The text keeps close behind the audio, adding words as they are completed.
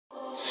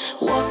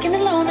Walking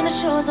alone on the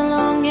shores of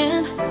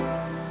longing.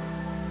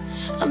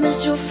 I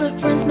miss your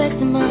footprints next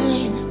to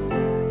mine.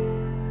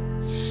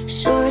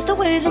 Sure as the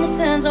waves and the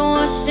sands are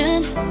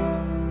washing,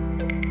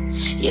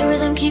 your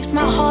rhythm keeps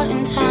my heart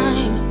in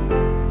time.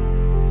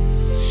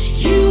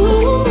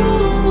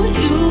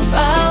 You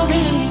found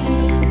me,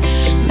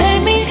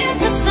 made me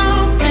into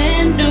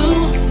something new,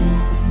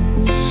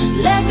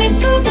 led me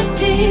through the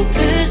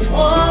deepest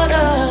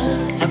water.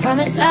 I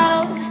promise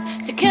loud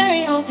to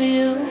carry on for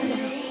you.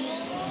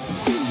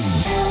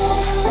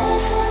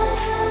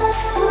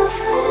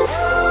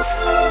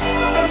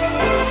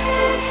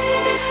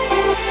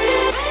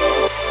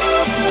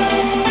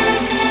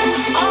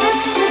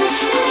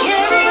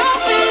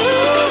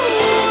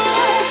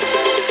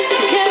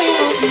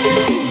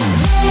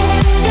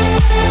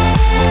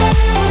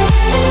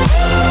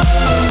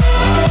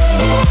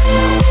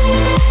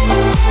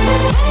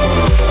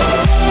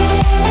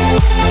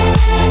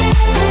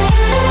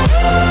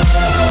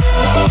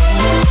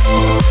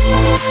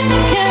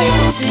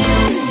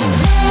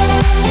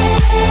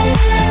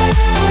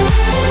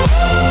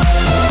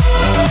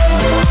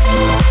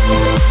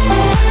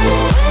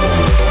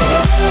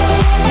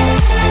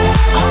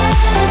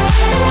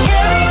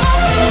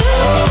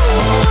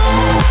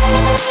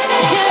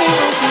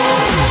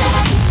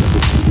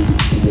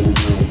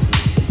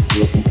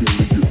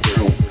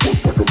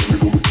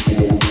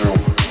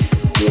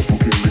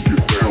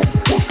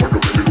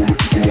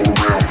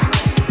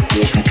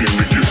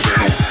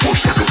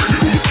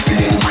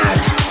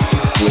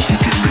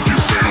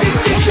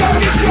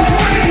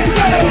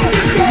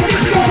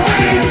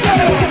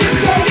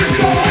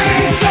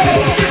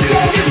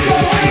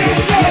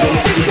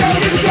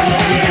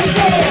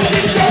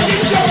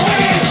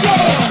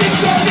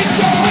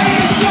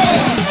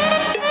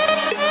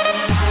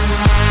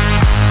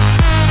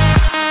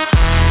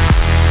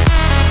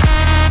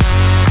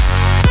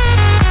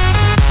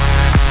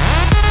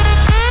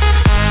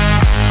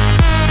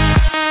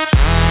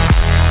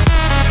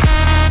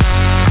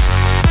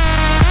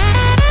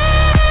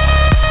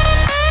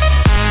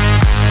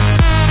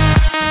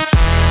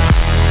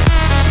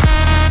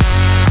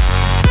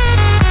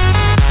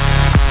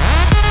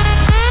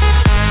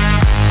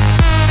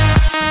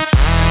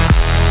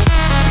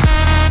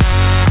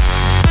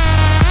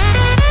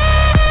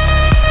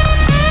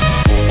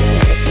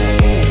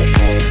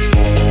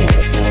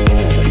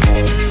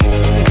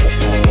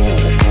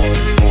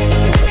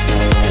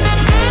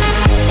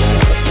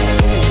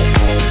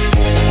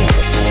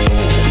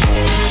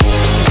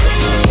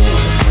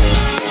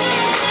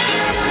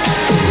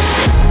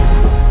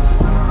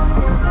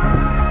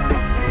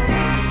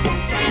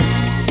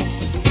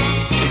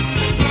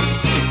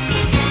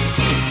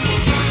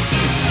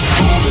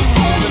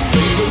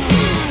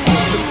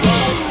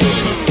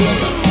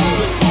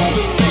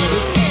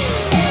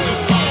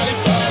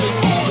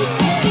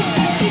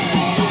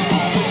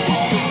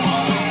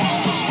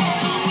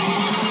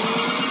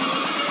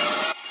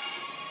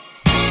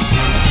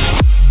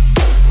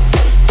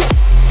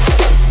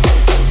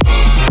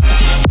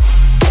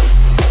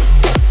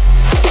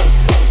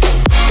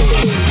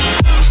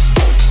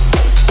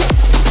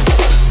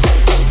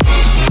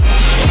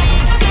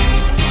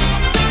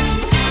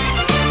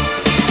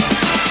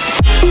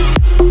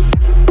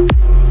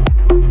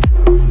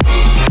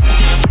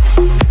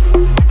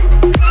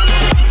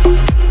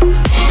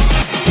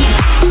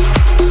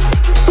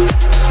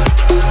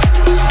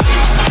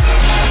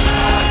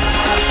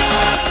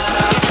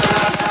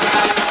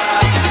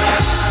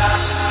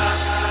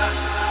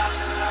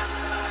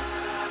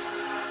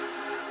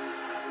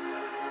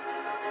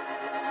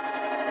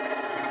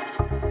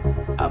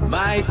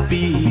 might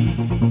be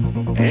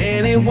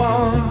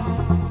anyone,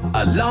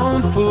 a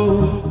lone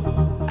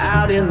fool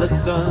out in the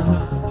sun.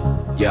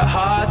 Your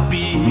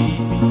heartbeat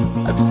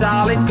of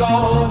solid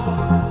gold.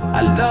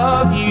 I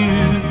love you,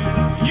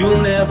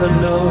 you'll never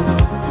know.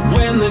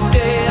 When the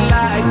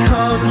daylight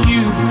comes,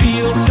 you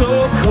feel so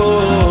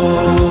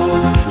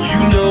cold.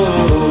 You know,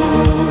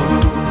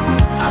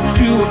 I'm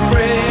too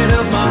afraid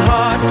of my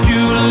heart to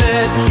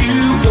let you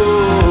go.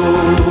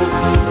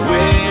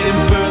 Waiting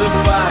for the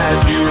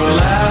fires you're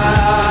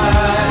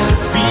alive,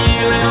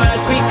 feeling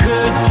like we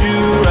could do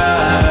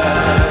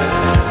right.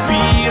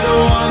 Be the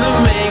one that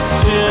makes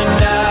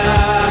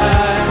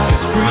tonight,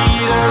 'cause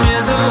freedom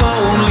is a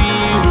lonely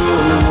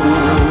road.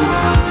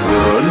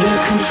 We're under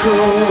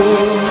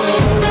control.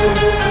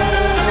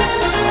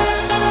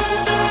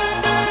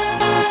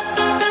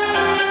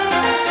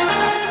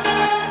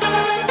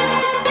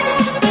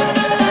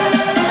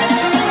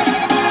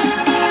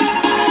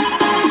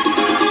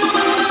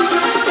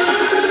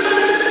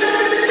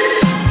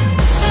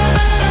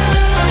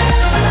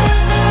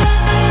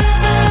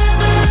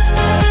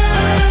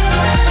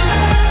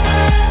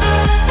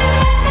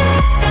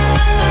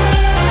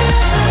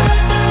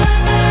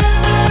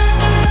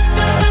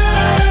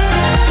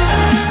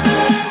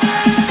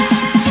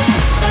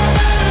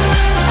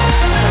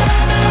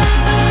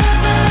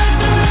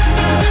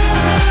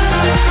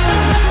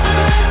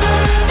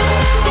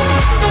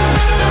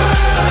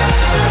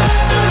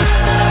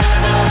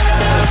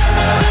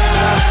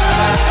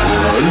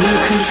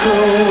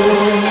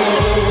 control.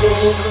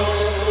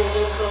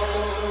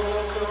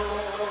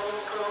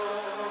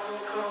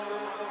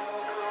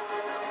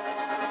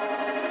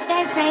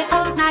 They say,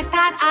 oh my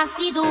God, I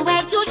see the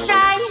way you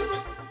shine.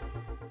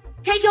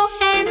 Take your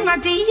hand, my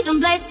dear,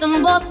 and place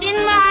them both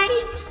in mine.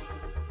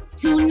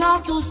 You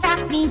know you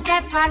stopped me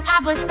dead while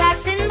I was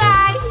passing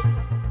by.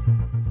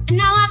 And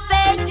now I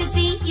beg to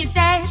see you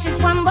dance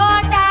just one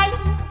more time.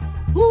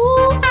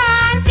 Ooh,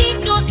 I see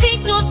you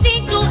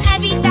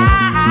every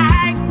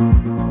time.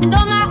 And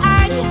oh my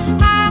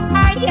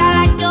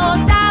I like your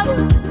style.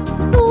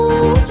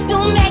 Ooh, you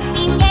make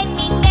me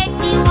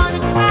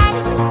wanna cry.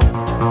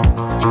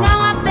 And now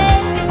I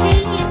beg to see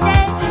you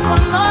dance just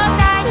one more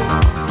time.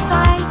 So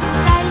I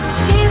say,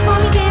 dance for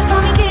me, dance for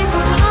me, dance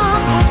for me, oh.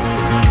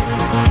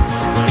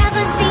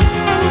 Never seen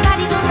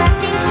anybody do the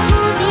things you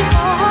do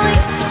before.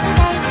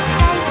 They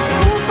say,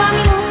 move for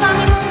me, move for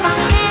me, move for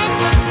me,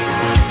 yeah.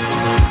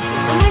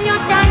 And when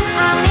you're done,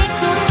 I'll make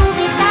you move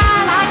it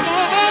all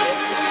again.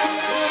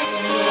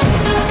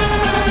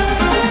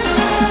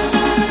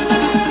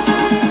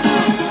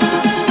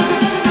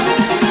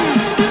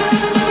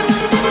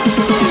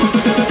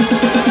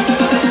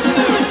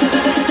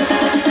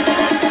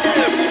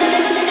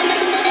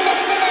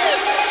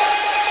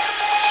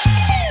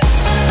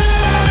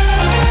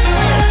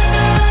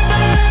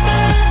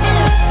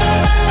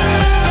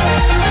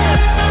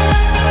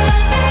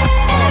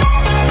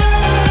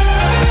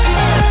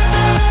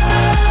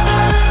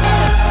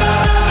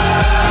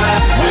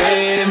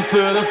 Waiting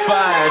for the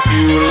fire to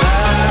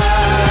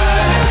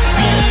light,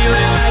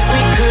 feeling like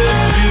we could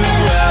do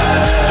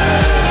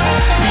right.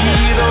 Be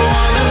the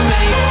one that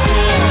makes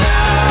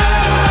tonight.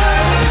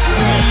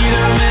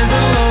 Freedom is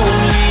a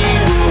lonely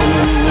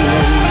road.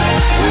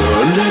 We're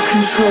under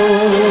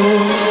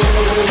control.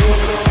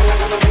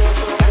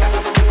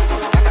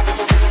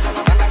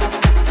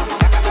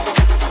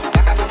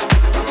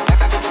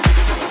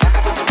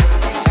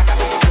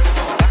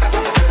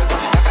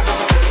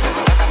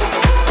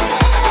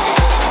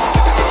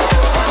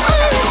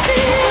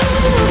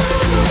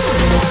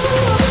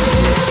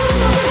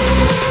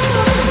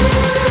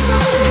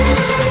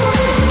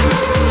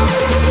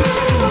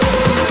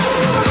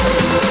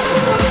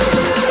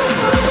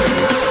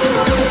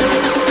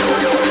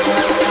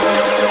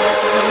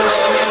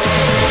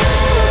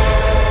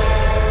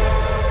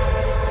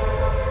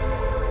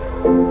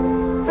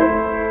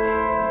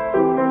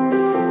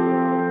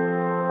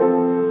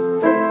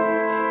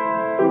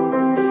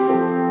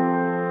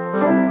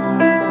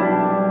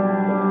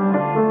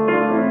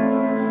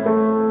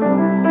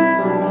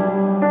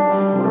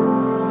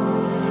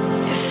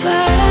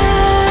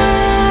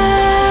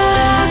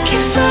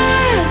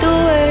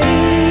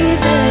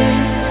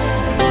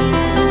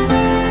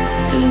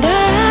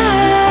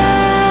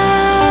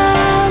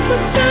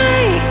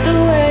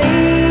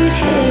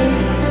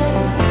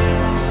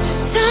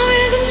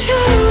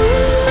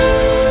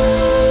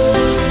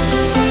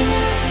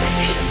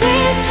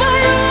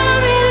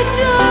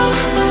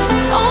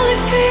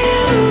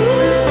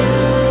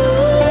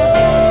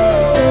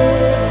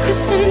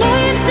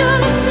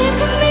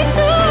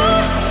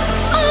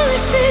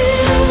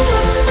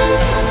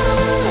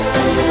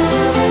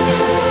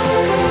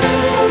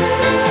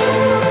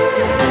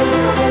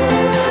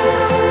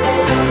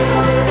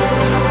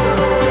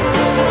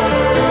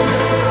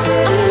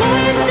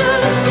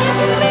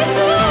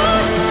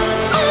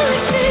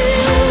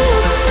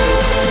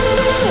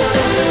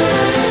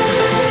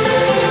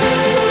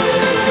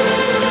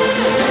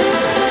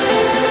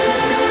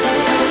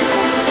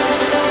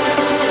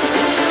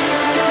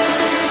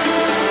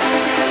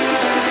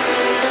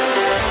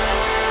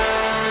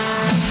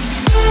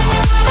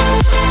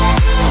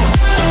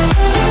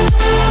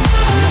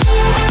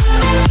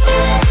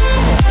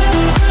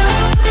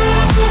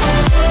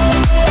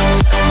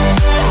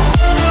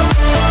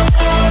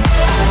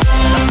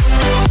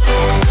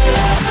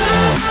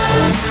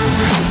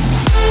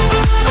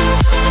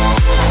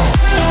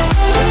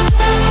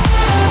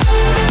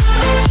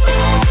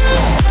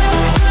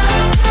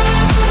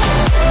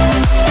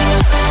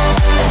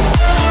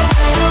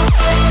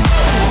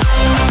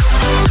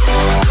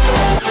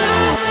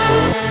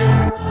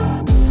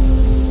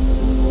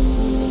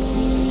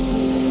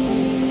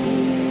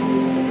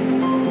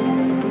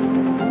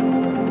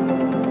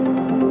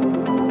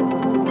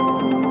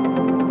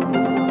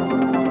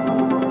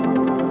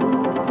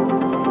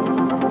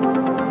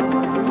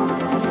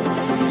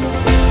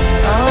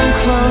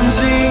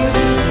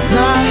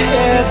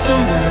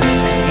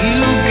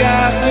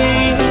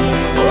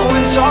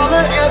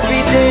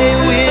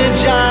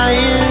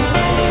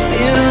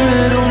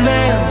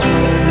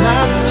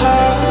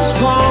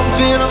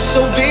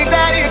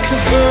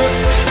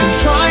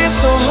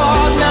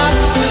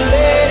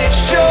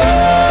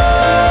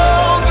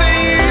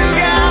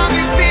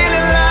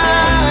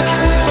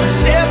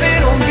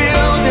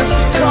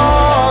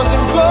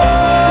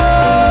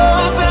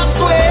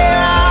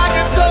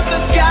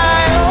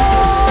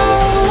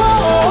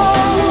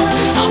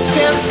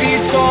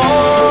 feet tall.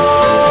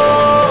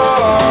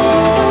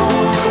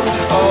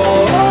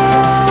 Oh,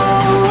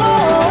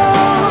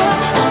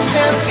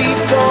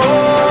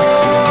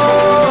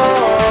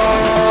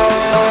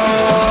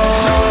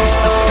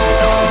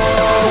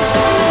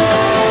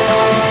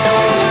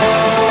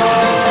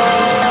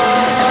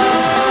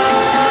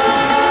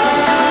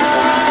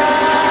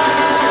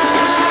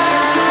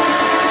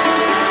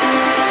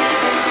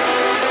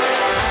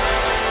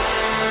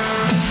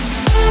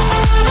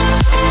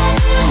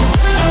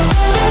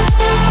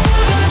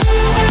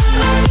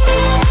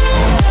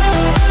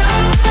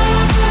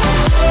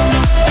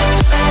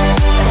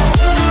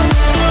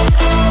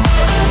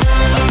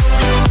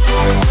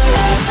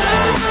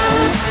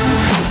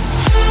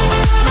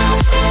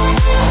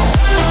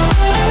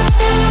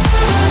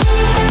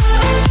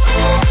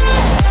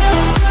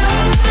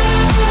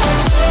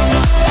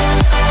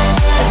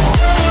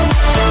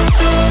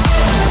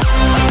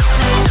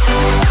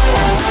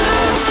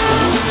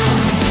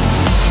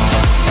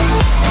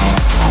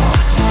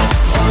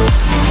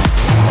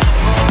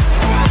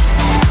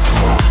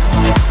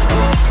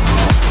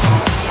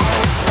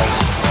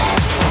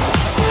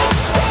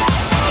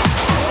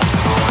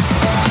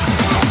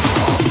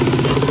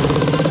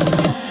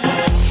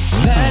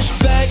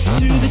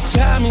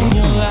 time in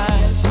your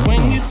life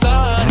when you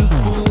thought it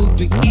would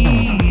be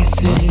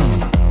easy,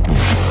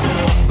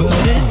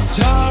 but it's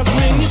hard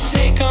when you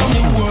take on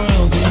the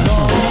world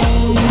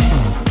alone.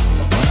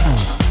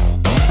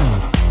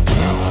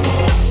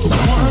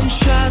 One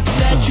shot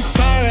that you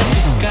fire at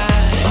the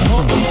sky,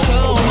 hoping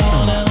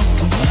someone else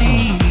can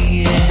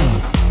see it.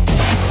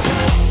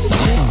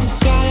 Just a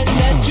sign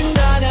that you're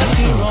not out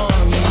here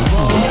on your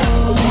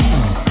own.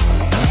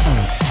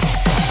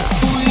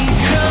 We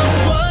come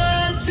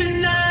one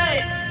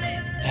tonight.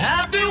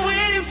 I've been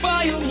waiting for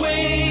your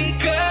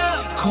wake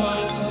up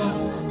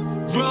call.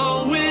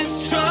 Growing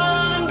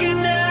stronger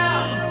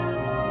now.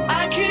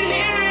 I can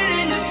hear it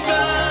in the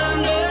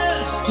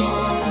thunderstorm.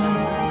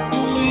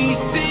 We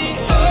sing,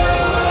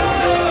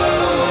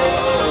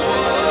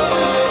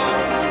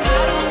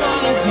 I don't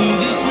wanna do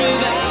this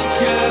without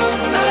you.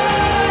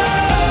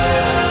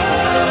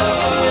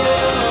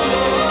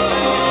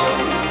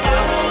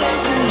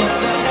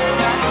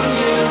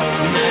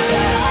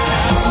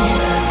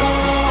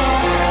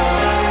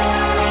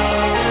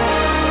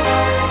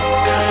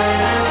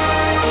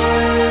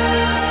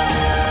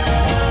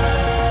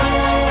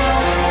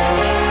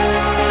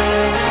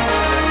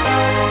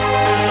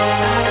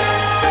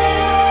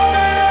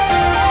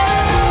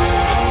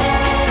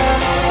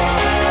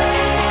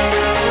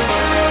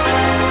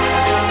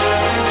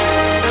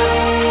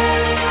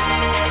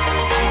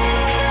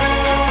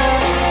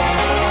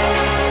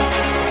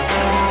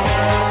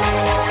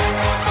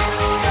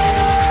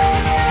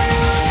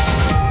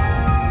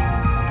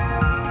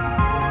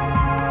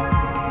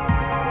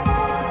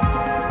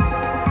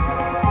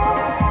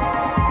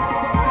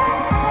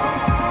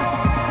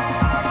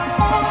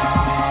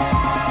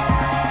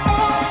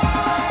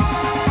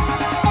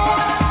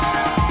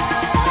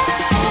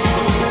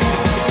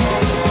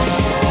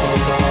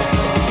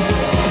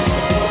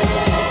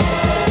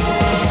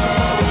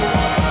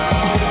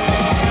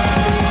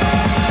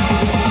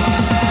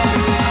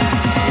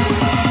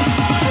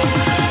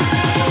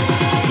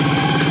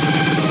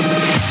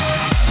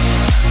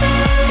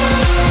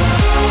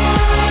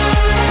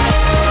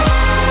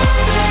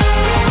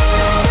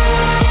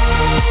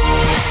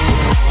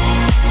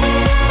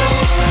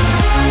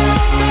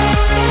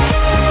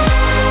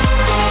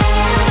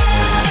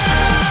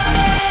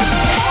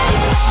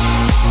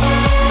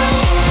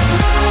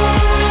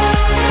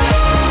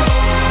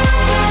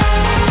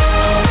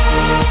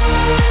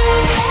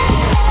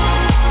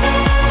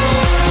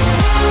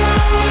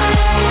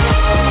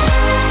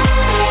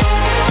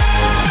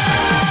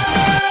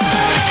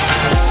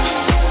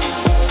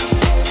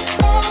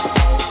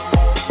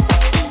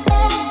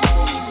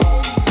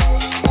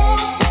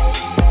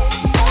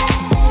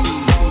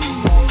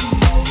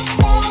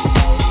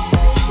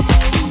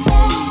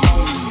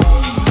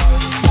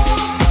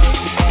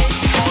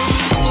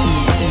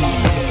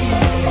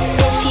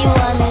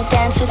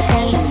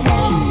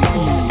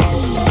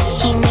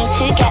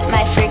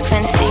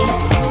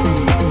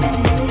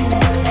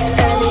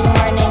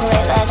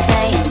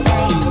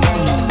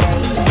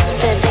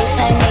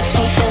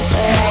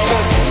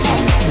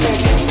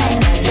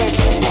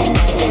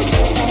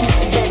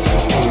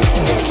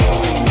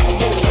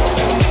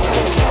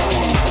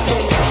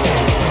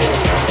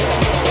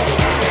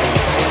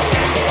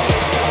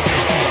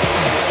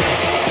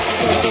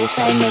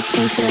 Makes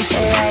me feel so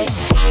right.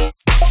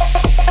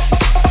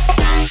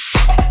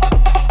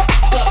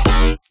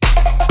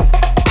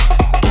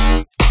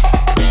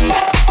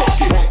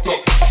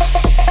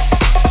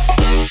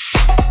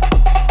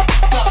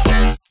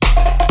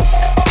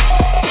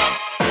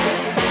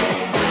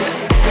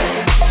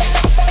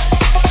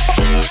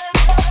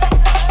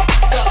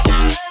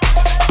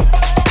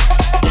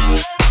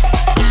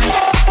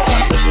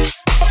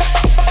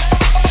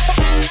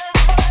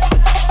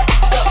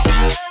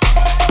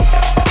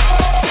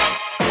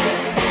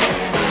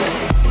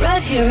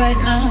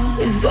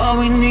 Is all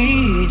we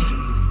need.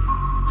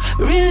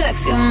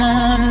 Relax your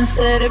mind and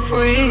set it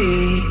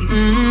free.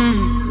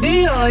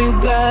 Be all you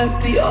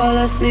got, be all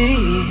I see.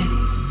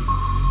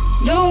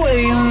 The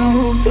way you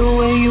move, the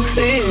way you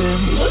feel.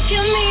 Look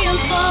at me, I'm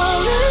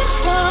falling,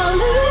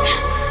 falling.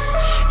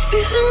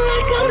 Feeling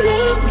like I'm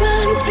love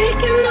blind,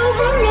 taking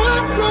over my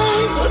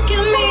mind. Look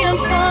at me, I'm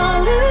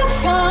falling,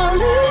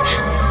 falling.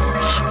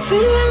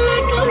 Feeling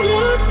like I'm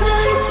love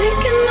blind,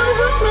 taking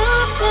over my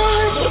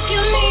mind. Look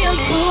at me, I'm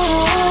falling,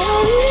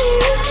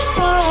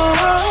 falling.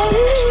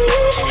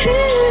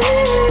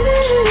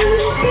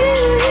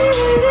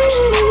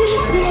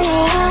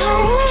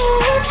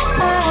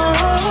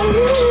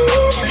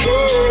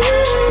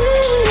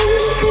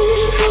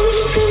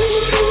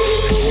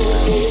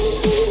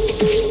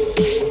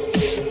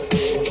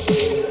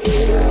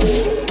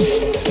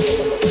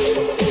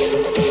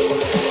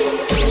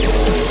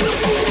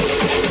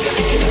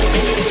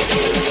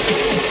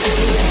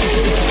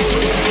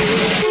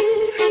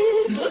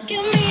 Look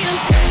at me,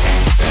 I'm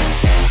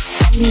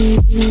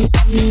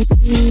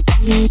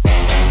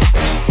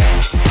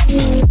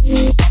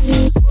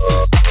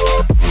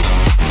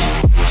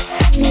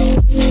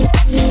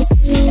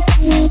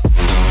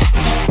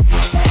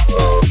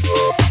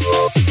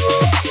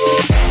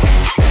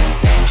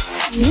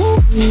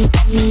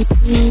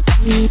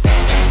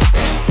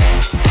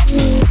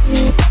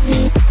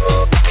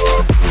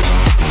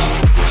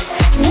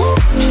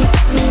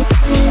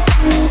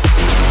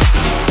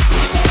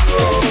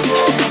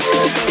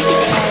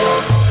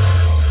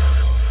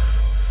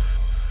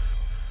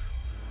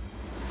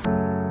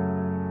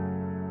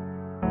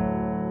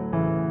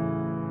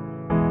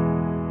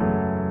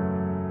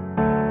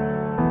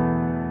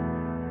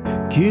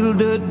Kill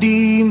the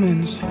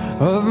demons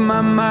of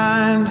my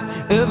mind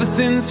ever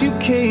since you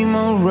came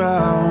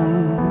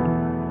around.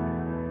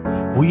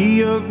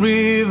 We a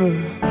river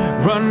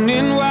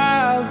running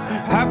wild.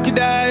 How could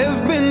I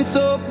have been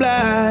so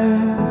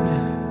blind?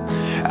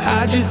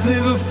 I just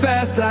live a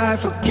fast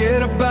life,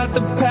 forget about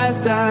the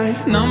past. I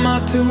numb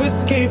out to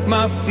escape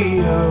my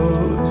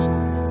fears.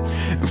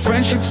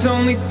 Friendships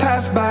only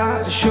pass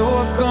by, show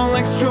up on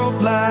like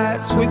strobe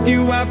lights. With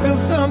you I feel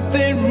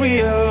something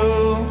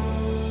real.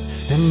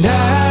 And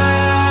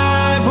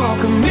I'd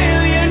walk a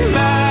million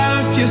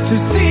miles just to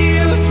see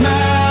you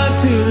smile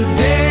till the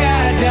day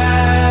I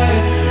die.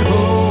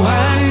 Oh,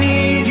 I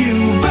need you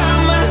by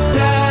my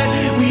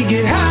side. We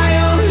get high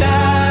on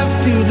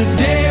life till the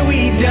day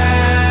we die.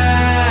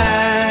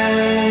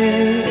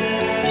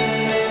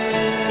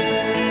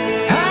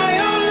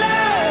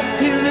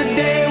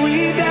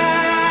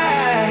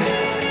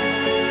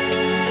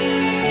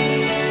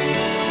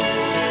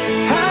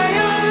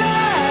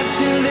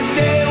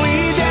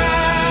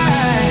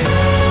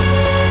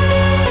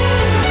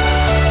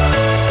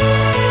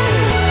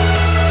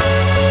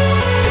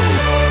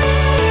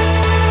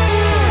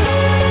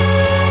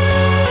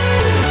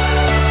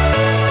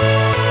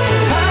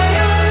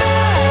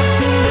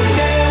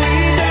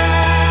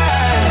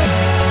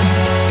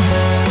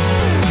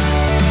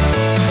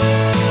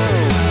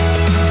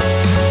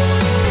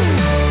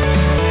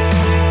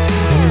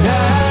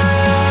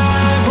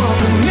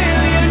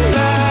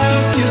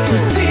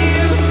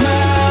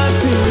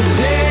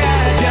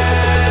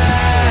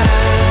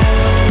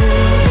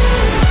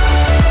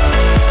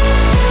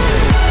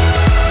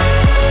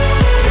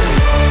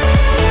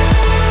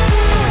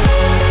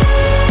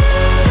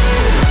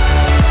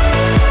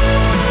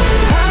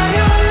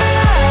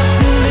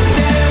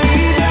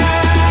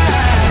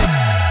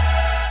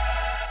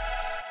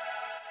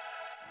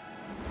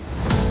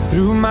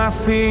 Through my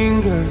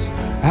fingers,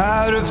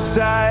 out of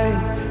sight.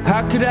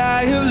 How could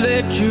I have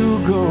let you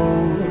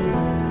go?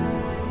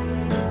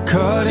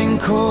 Cutting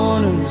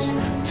corners,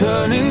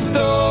 turning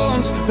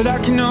stones, but I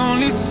can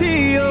only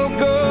see your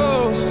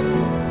ghost.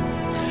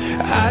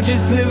 I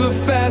just live a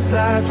fast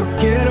life,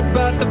 forget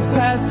about the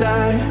past.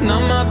 I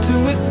numb out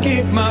to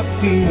escape my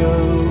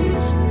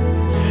fears.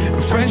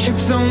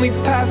 Friendships only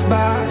pass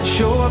by,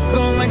 show up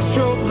on like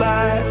strobe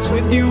lights.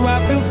 With you I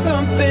feel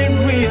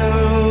something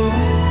real.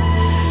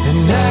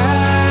 And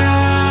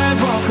I'd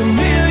walk a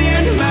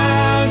million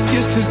miles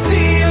just to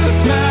see you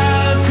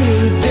smile till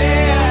the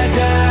day I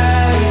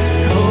die.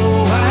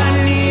 Oh,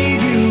 I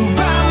need you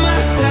by my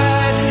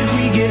side.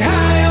 We get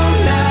high on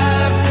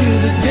life till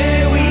the day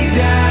we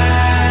die.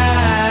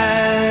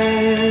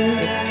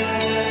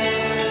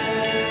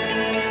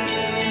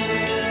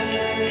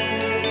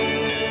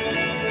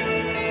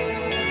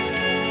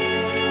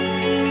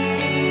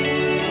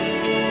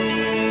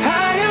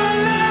 High on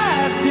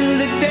life till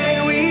the day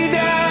we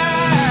die.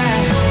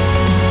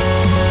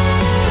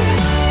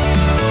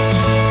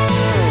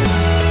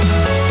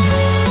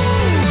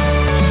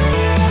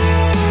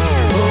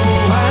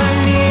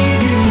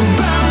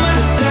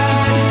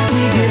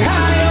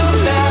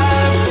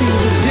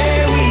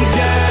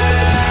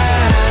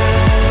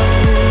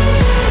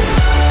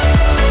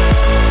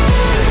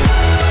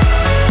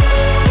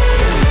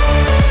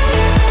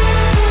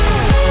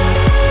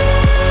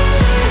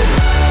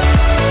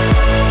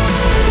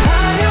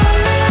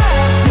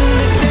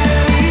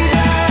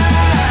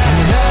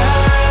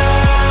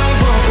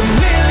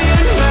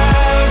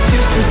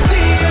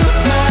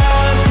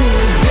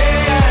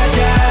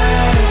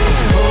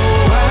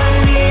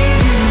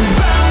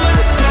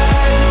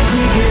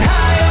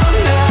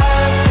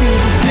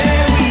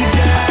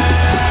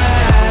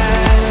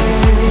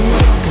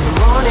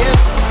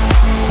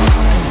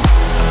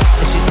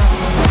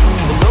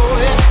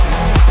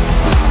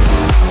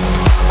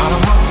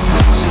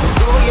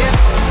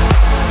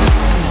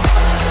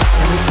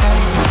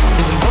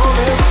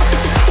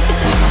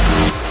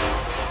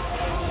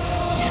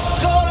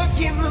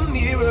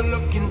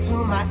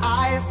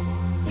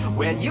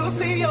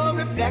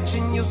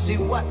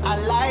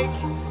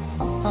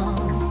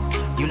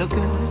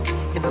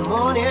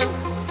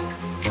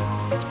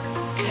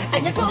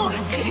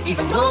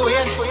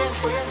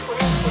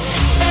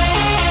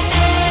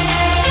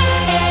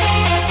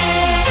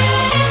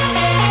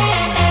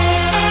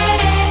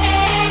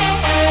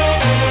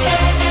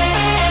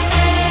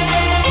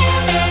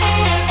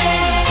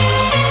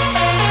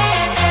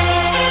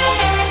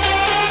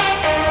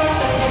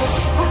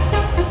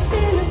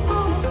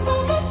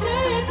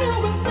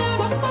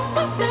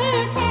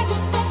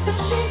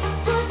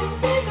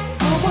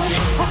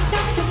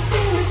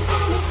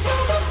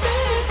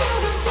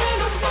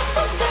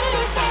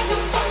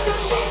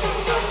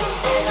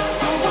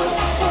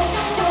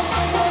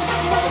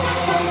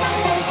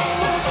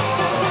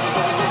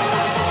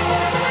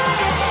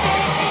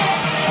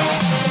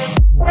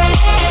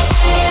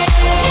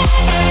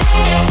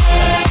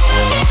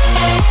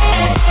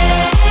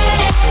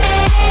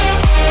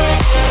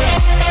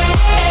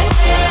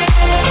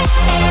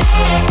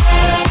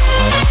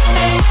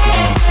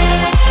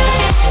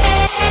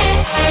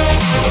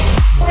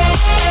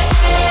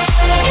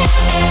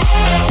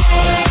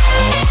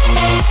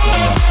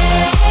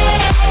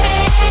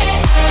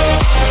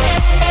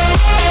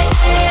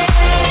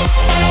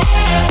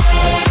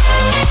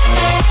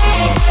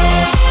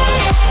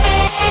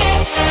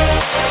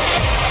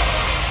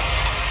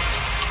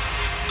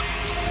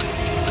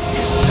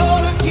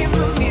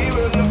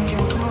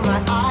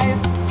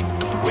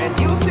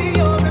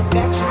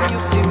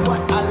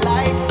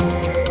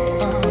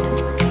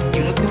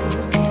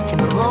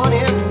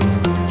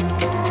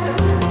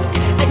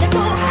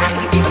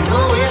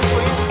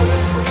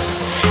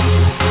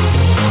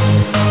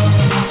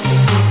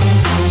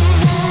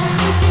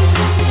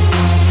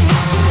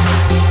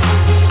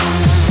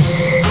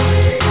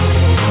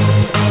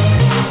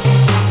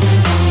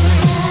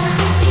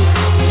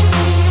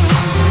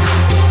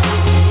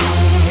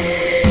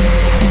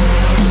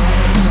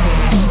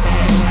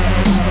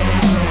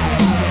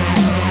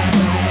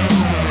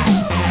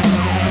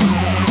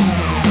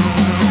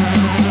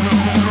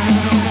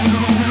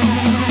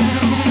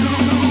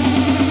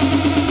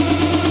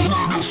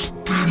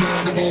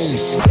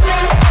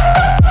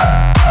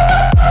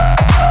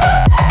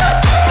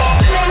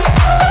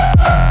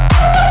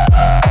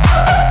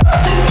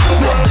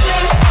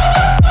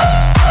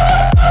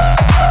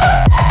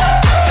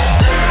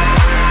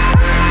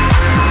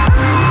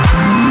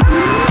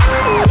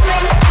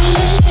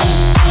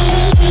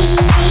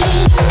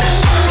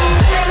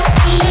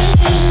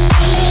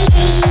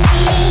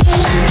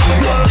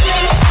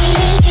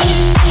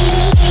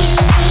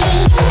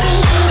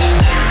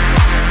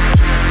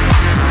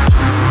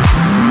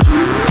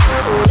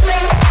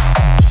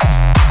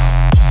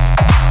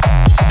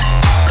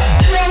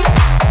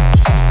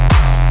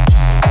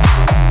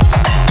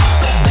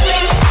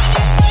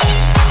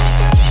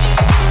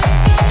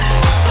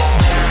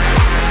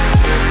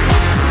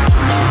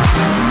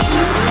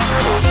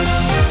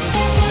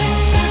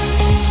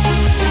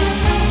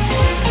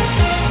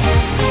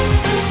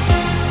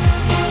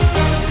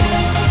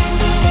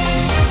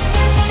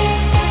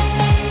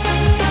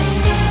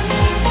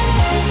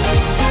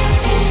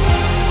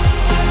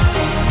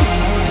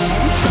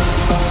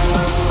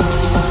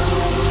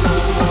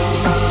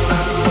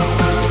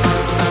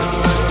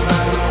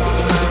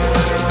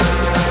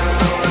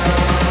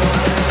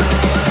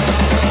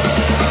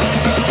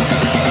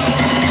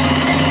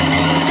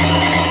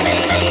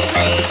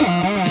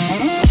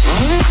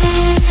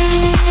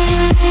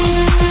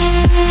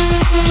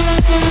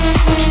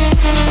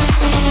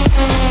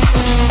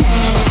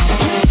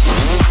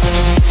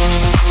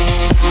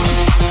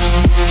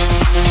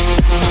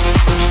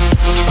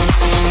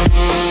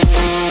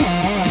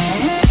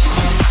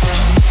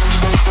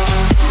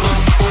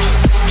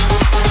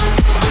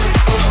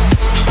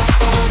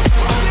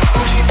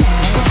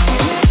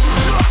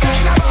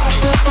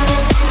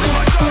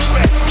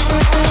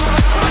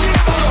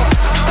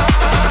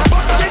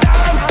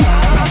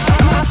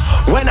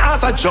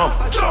 jump,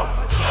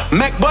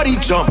 make body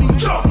jump.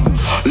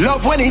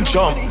 Love when he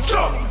jump,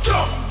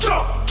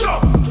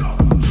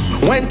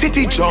 when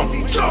titty jump,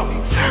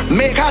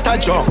 make heart a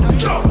jump.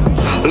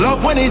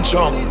 Love when he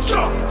jump,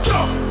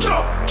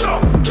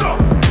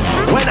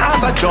 when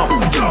ass a jump,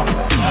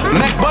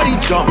 make body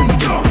jump.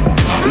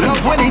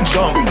 Love when he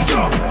jump,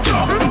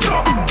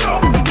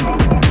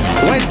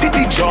 when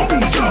titty jump,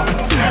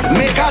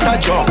 make heart a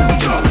jump.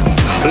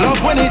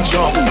 Love when he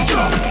jump.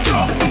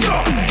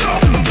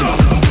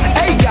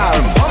 Hey girl,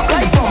 bump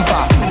like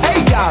bumper.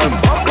 Hey girl,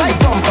 bump like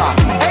bumper.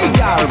 Hey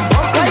girl,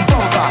 bump like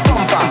bumper.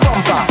 Bumper,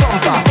 bumper,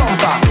 bumper,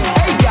 bumper.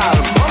 Hey girl,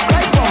 bump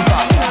like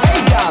bumper. Hey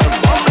girl,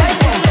 bump like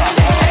bumper.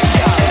 Hey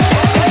girl,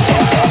 bump like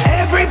bumper.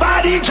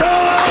 Everybody jump.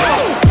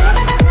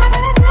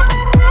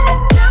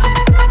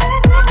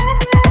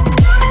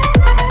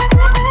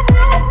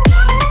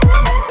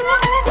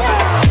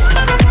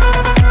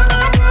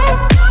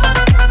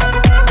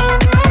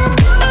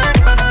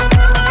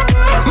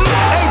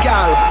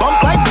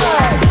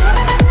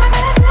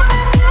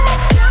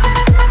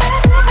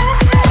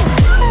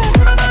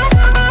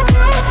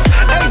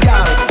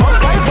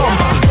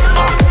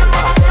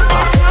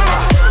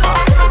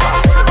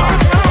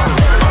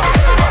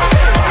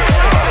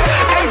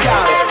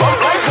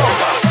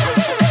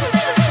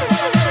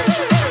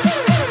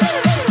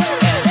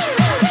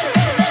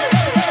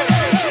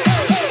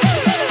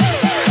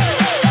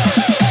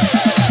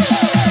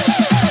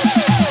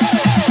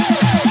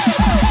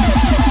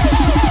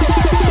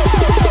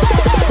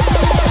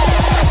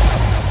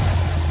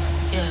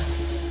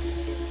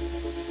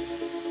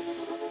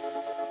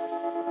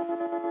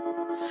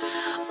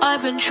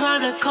 I've been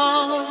trying to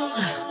call.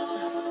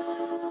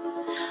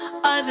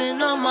 I've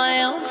been on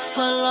my own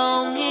for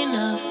long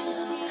enough.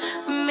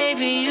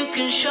 Maybe you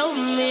can show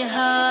me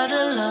how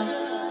to love.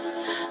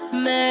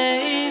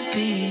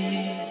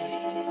 Maybe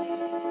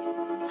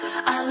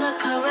I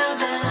look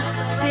around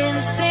and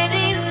since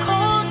city's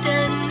cold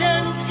and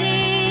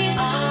empty,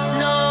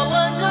 no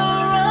one's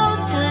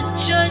around to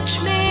judge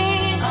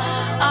me.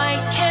 I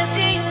can't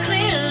see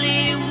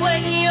clearly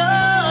when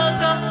you're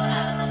gone.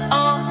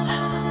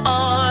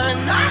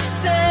 I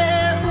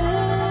said, ooh,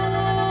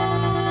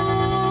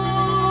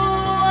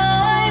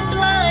 I'm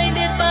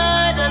blinded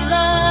by the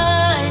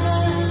lights.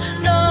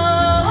 No,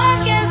 I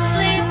can't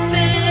sleep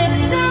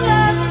until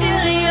I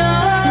feel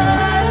your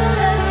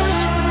touch.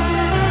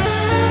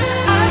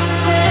 I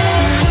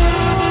said,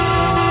 ooh,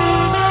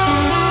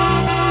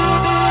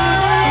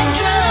 I'm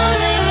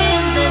drowning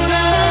in the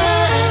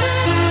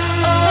night.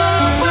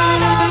 Oh, when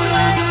I'm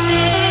like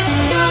this,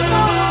 you're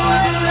the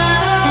one I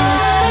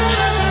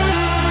trust.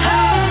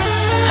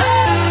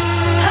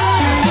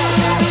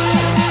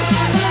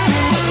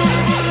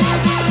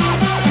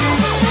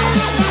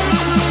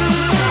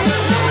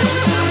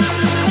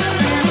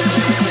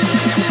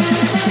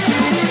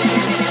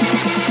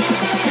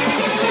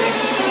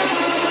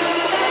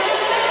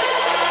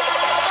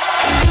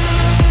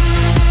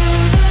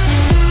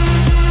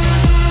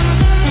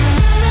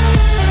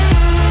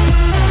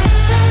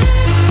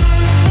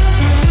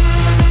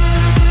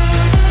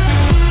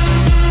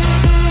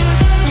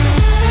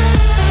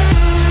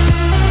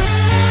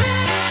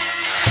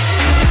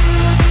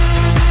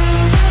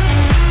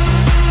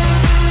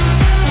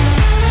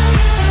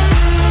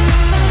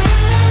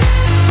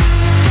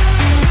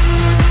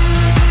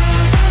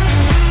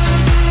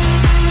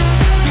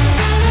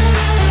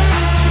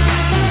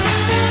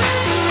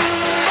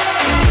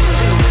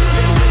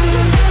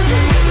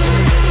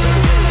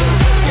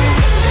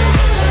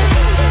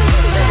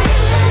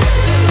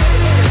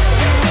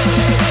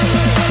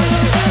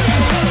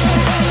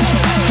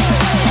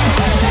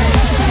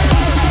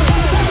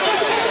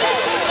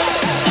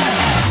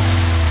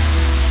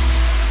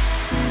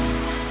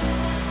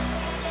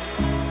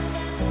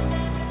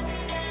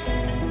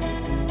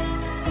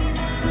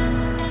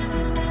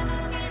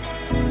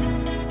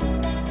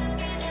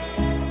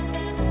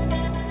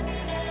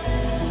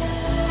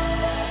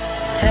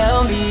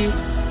 Tell me,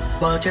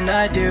 what can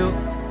I do?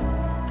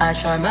 I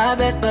try my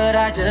best, but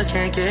I just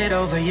can't get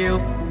over you.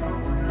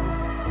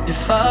 You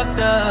fucked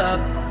up,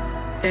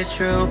 it's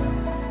true.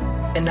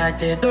 And I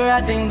did the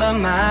right thing, but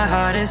my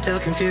heart is still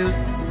confused.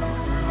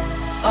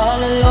 All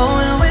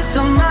alone with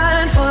a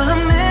mind full of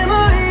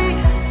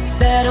memories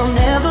that I'll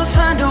never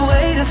find a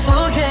way to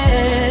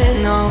forget.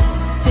 No,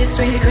 this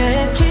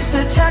regret keeps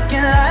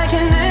attacking like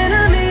an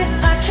enemy.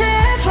 I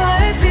can't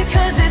fight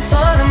because it's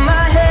all in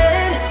my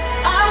head.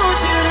 I want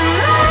you to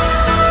know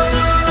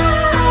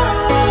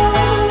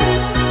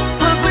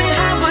what we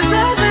had was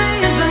a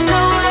dream, but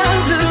no one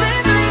losing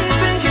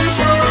sleep and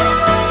control.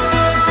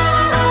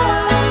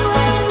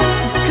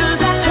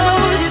 'Cause I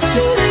told you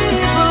to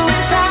leave, but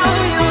without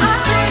you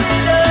I'd be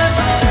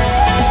lost.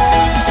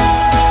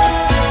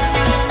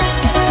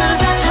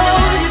 'Cause I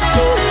told you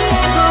to leave,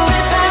 but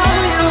without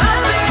you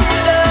I'd be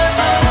lost.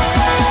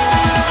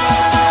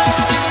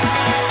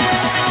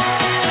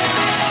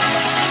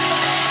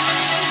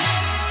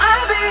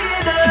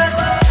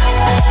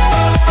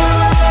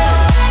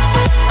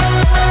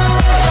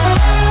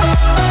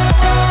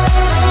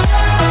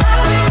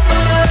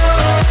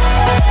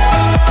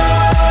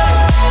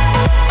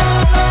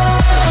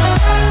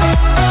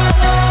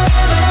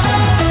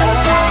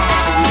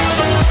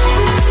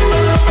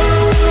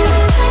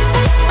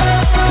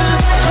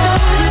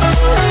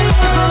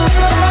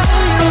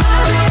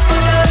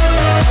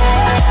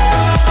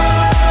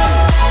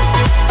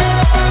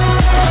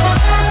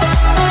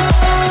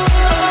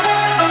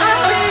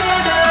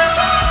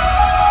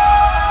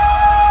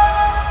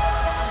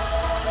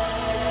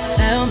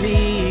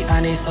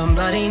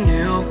 nobody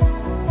knew,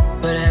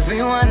 but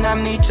everyone I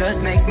meet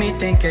just makes me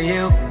think of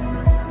you.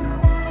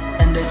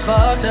 And it's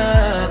fucked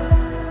up,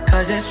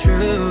 cause it's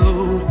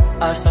true.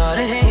 I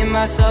started hating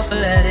myself for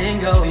letting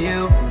go of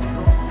you.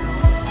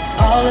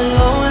 All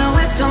alone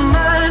with a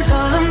mind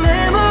full of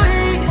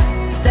memories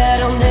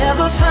that I'll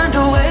never find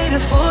a way to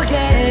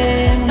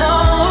forget.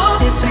 No,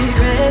 this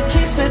regret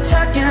keeps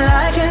attacking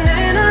like an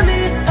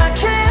enemy. I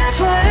can't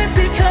fight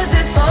because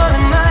it's all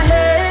in my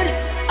head.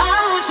 I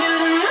want you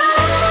to know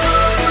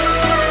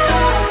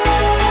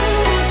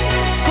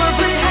what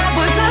we had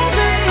was a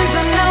dream,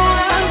 but now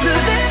I'm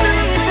losing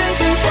sleep and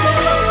control.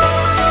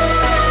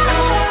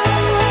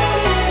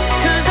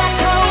 Cause I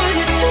told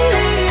you to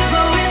leave,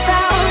 but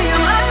without you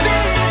I'd be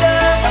the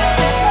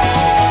same.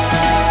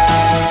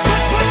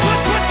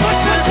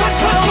 Cause I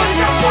told you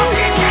to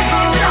leave, but without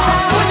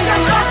you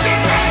I'd be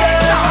the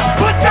same.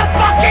 Put your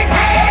fucking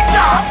hands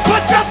up!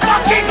 Put your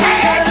fucking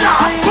hands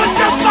up! Put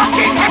your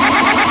fucking hands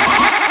up!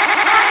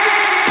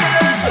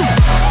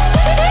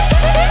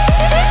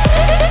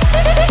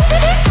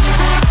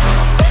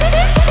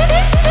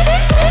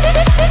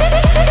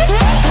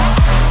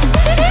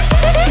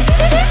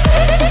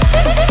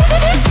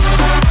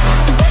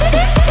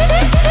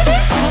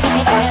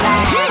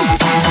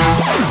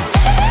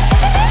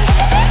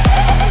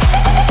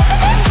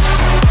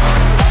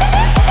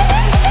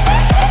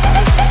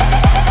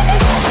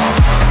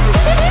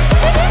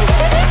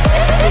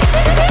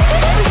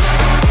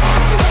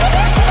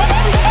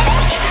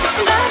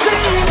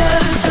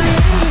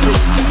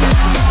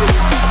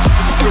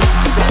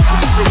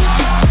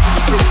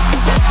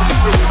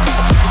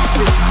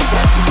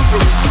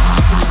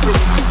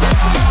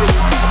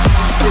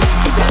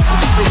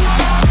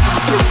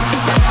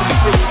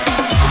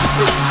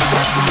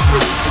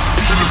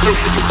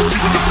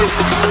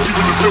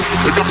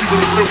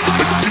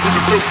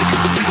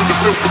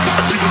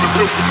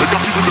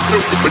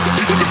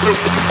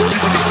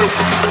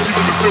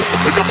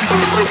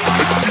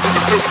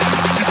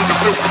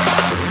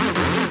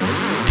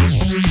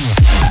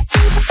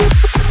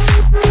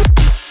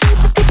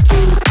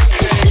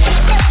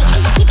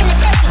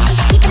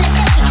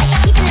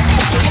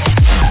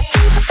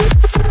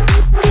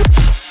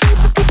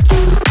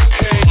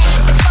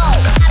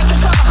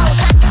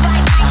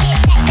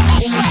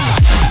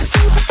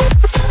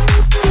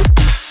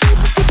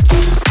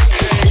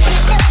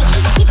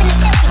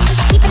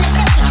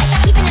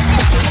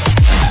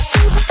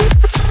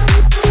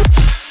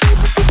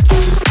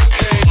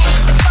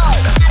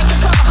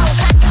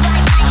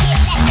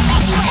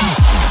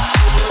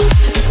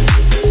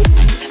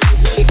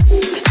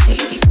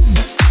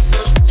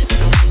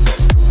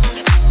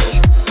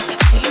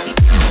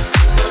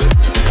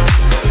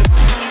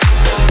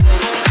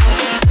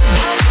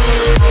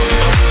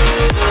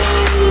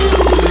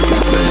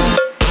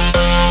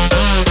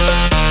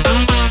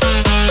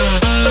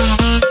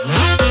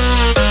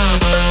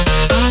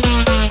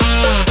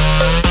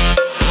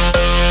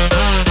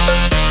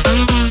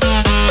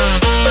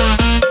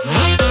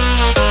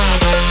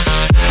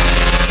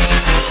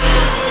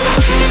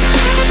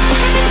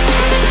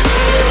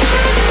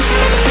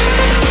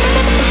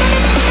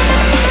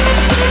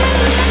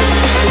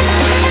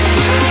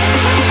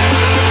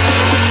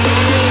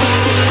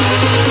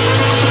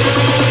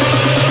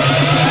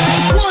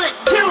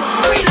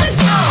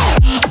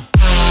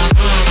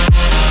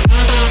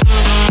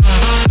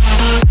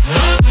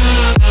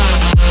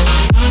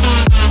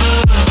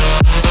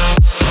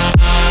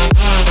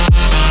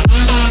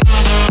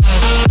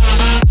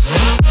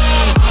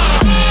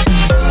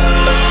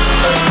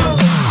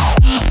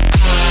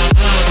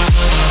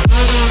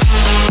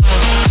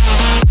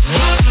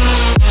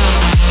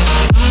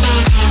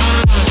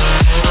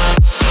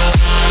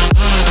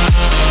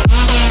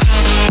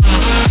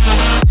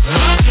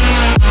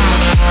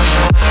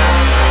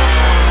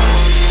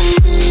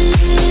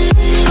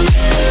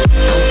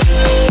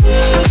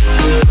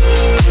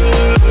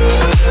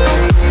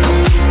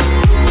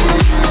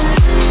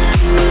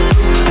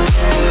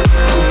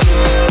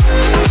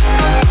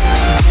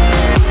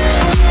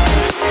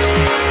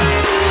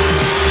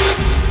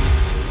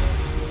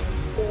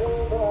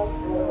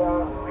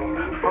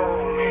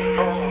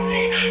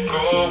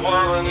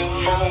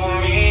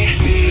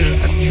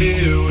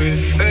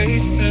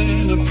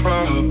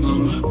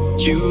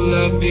 You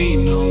love me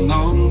no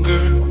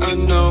longer, I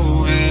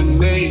know, and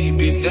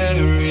maybe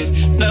there is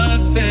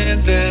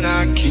nothing that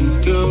I can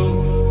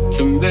do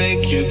to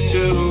make you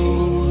do.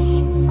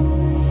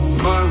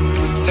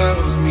 Mama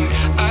tells me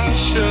I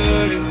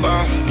shouldn't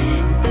bother,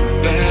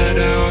 that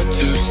I ought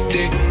to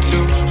stick to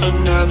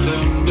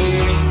another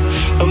man,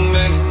 a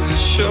man that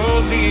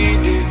surely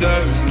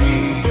deserves me,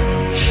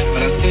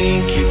 but I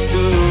think you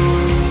do.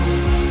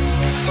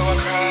 So I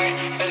cry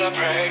and I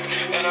pray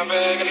and I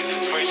beg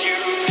for you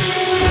to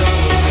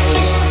love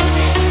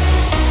me,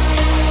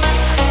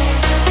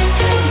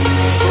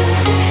 for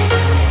me,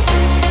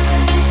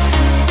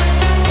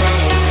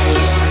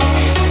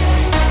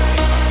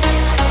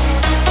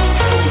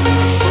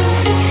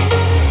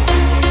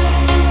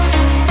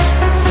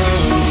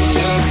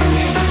 love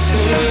me,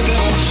 say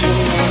that you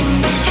love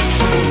me,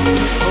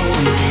 for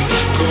me,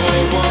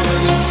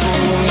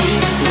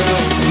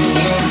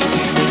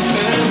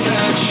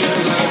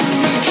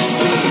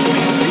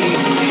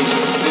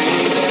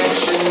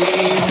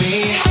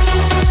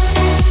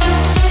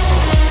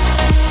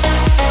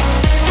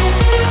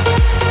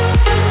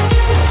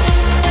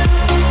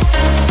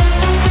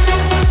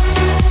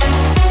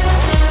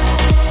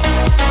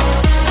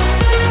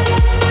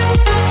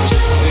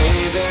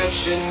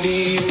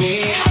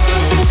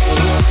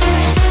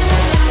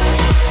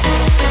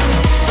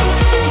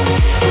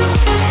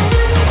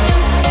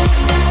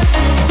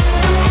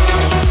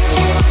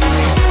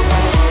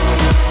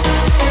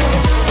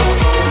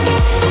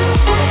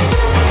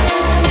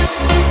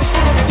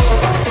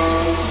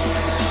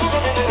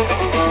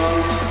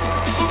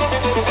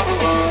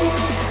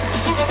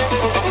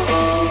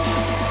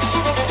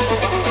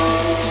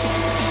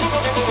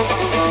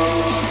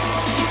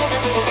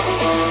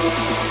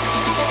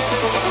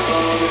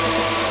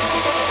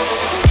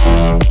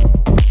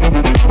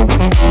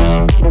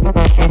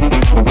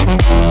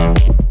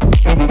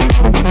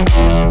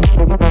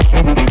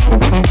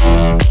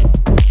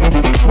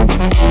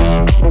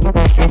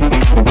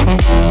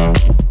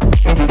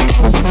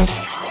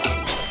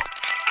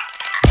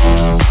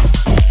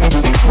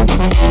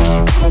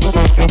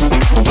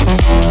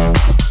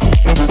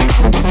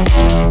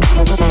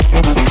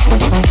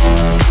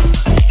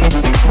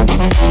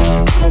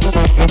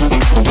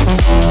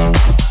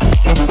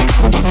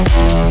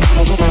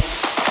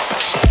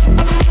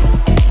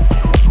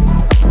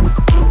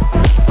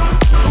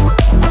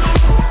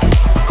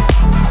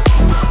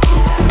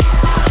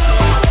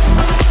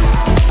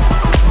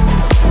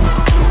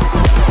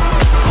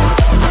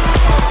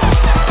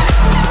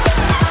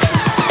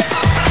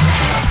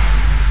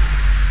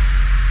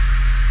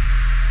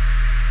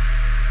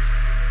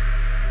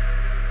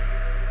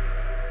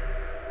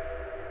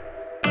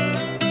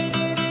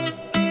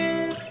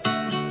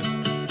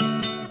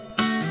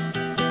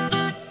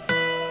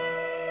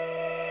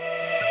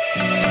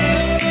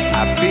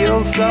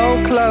 feel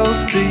so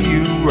close to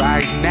you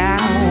right now.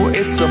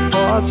 It's a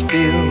force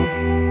field.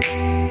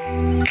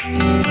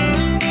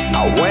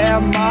 I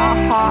wear my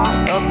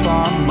heart up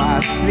on my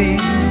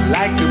sleeve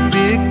like a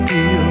big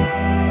deal.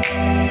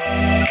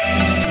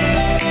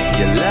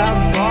 Your love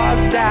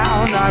pours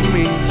down on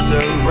me,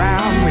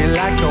 surround me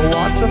like a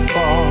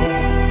waterfall.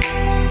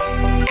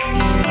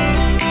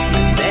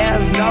 And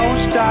there's no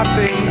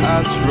stopping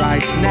us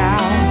right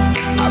now.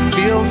 I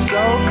feel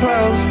so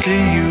close to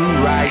you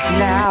right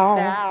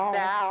now.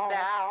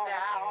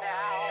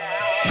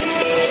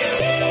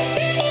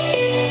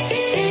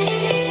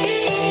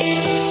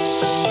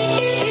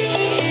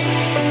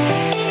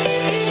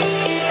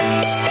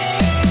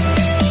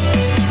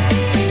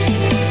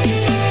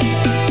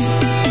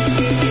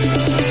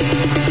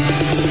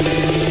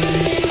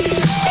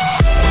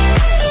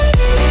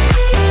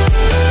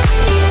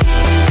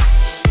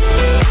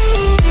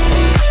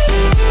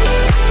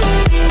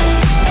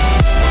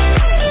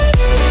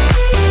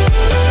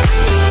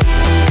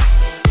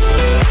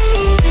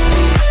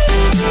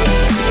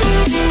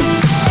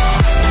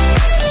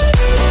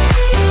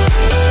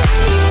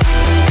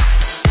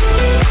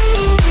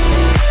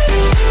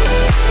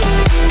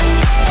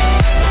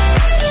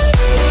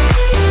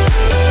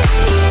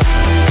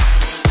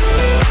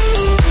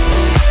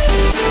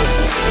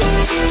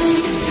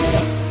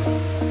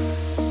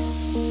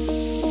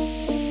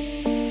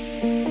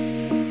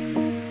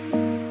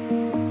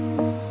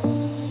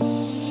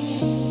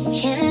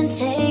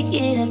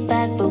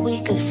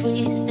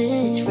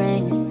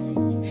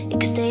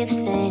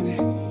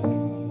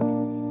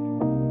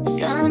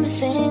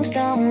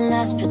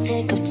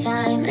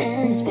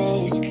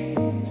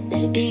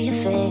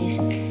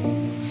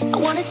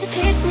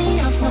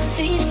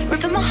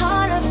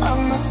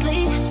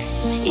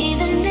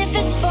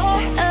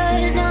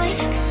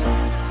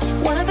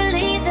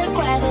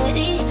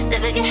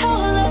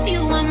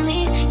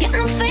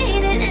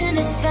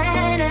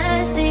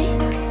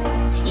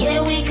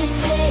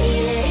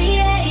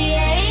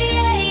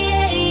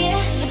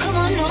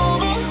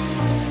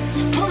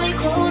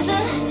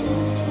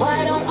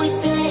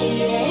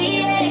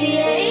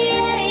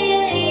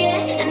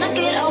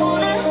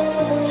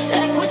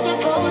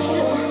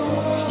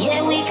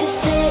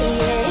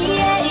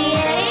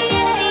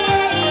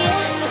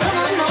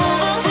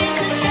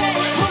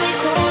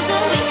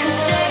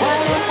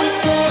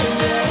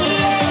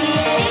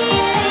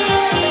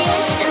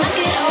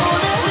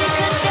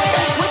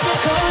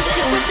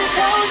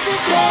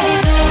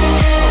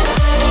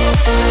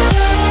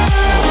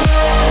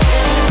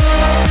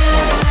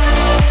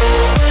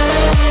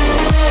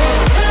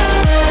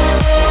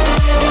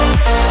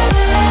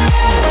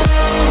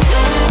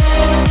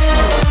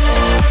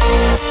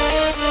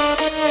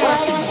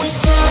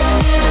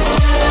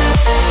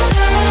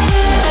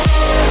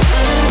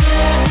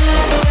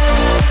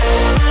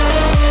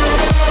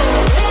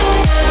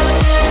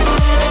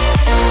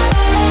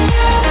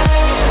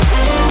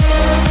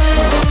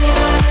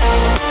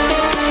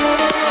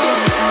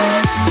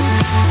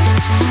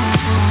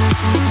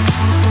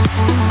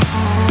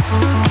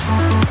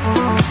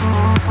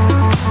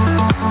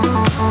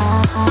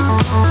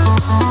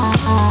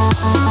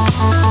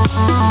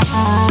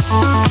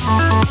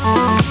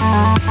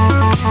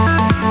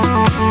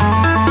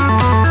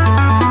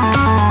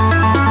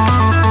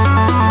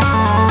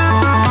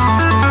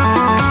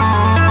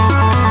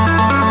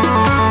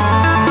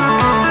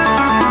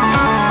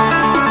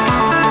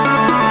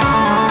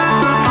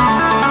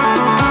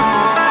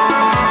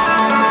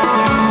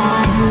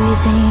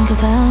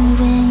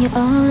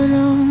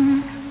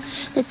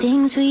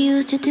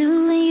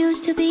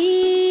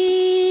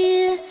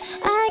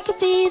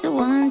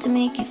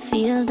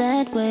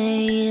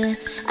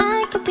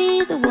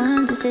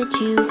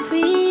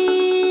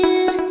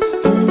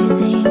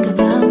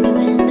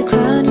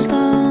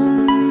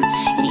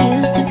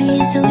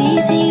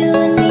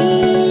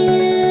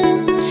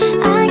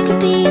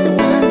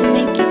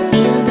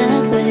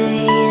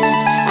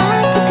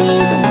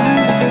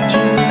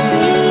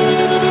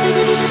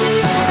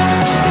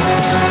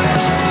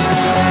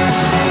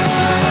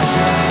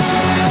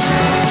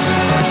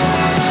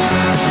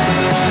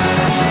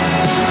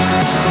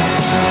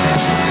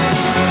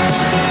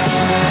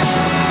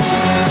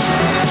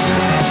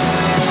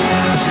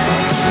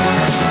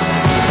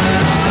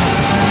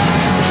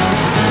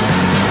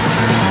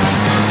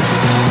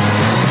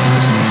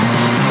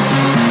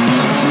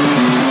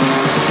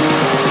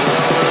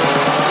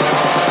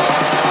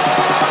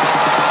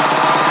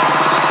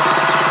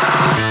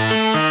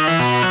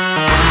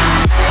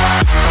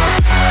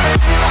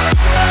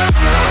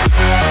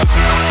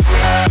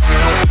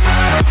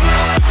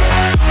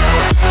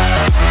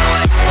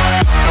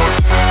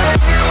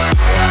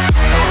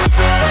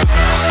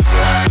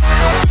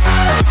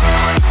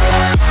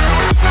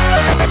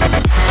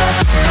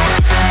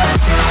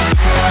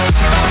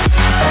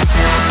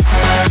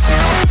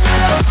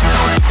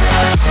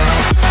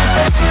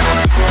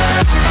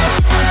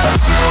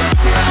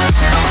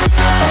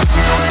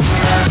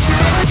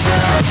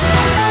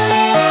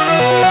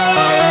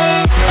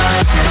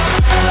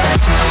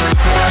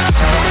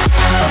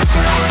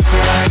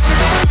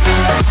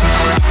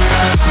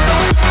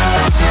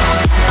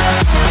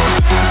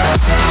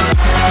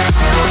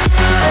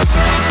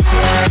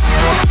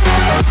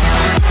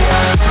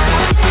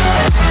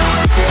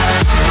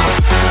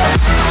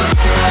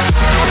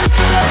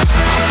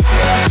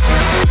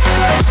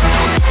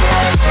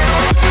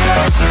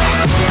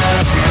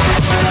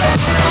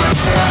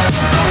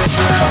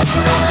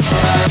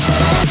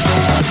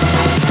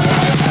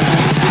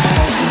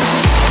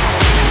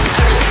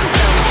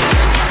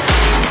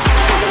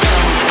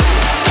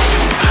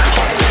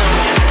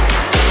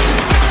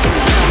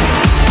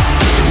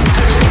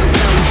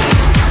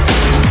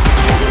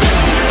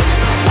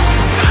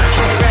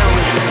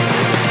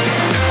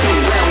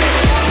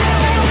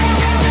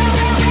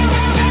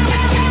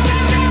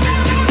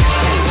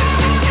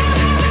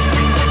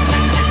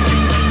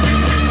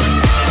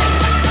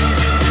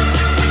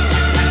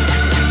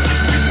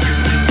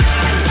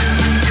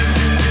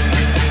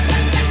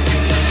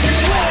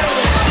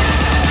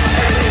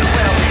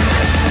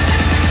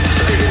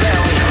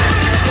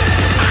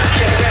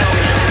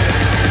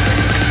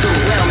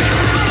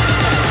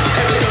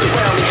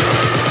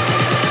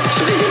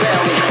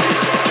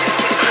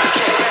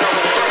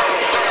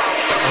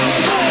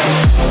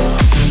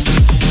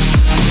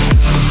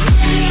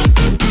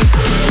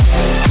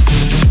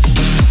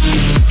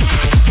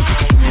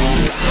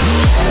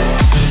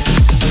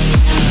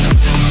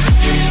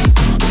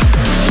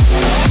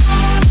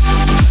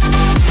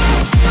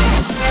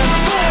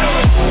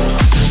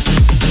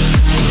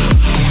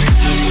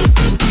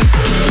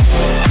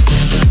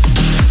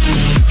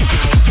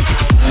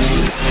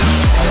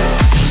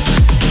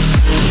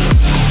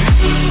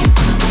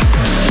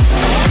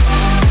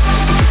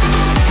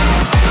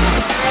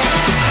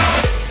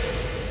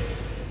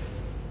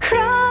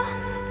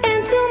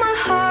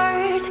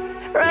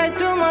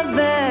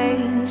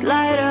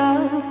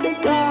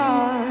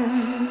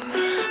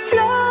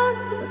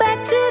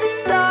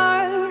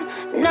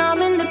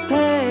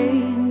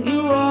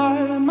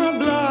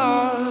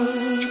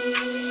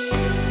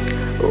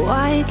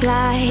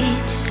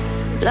 lights,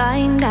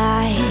 blind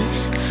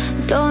eyes.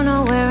 Don't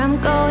know where I'm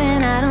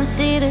going, I don't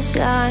see the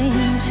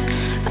signs.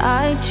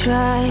 I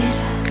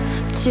tried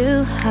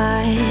to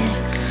hide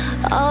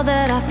all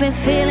that I've been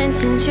feeling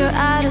since you're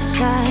out of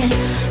sight.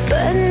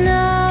 But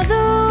now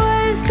the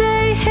waves,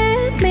 they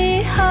hit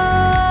me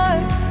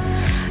hard,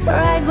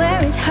 right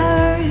where it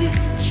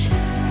hurts.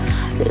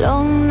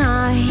 Long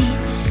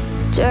nights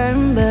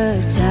turn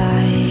back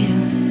time.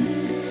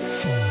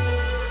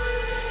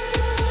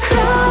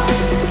 Crawl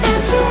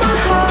into my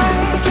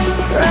heart,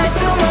 right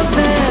through my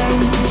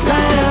veins,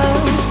 light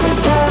up the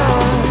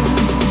dark.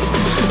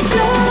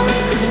 Float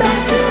back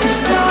to the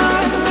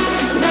start,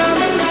 now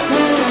I'm in the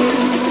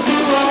pain,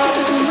 you are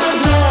my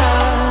blood.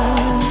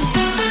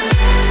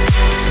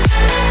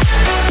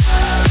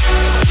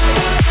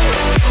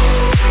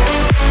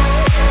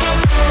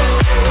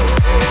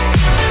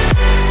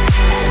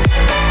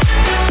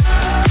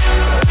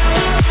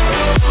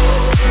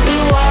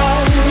 You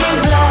are my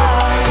blood.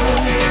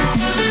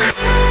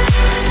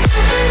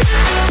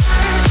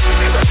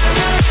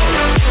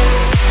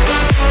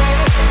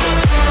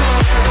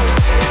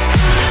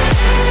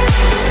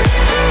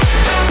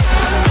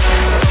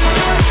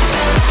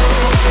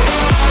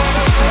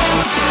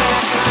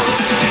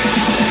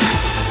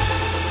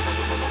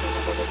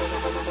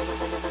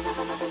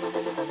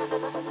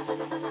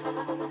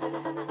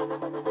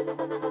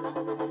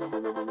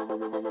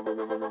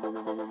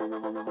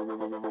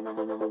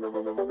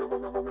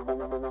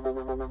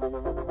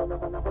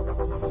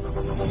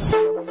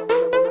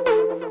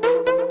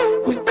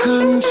 We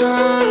couldn't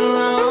turn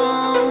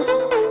around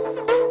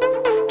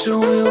till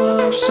we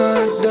were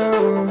upside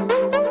down.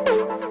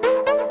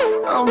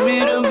 I'll be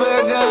the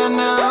bad guy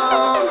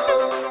now,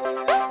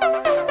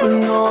 but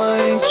no, I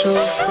ain't too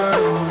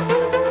proud.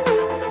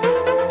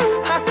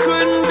 I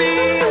couldn't be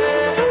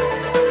there,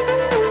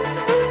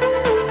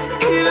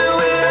 even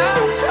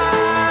without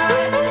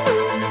time.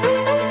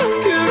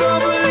 You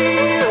don't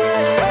believe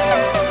it.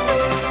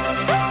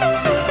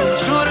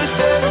 To the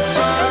seven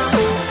times,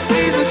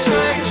 seasons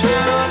change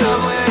and our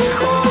love went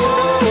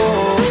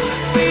cold.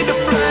 Feed the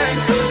flame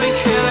 'cause we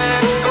can't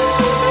let go.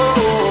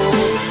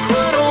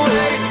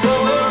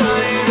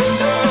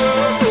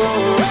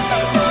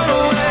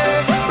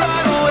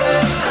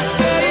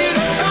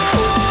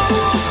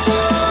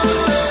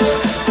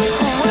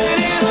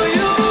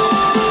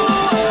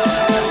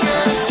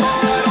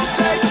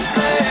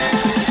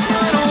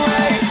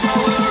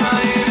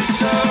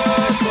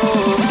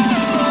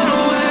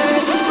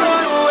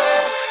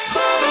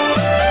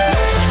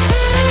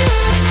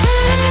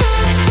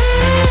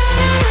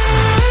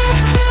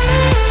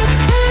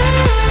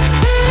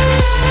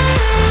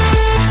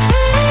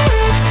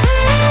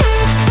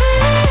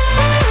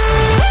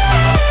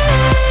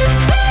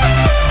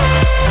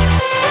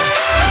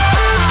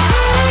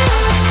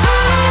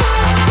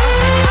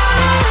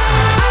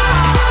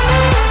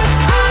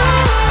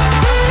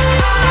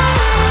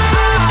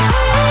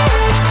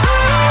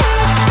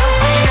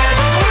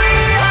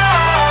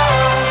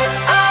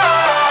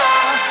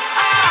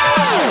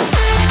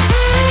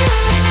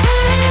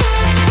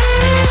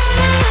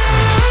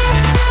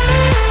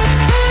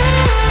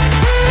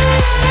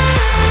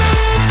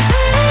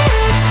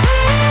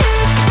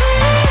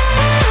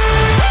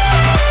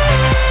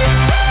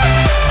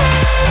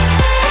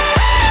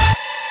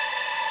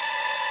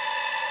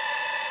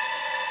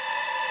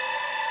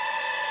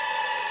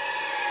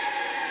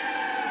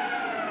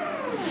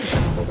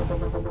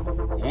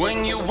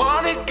 When you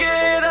wanna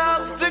get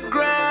off the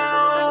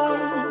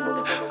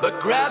ground, but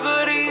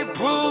gravity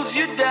pulls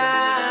you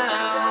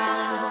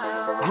down.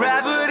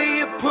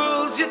 Gravity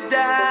pulls you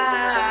down.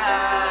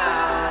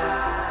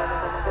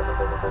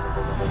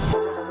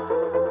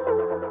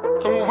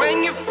 And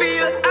when you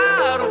feel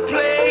out of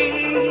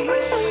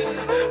place,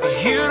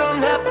 you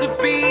don't have to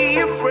be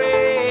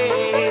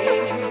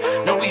afraid.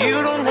 No,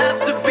 you don't have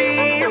to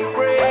be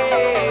afraid.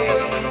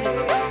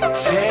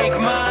 Take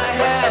my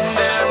hand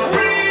and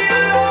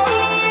reload.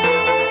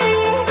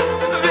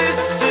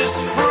 This is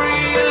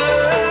free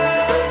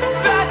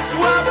love. That's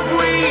what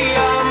we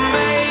are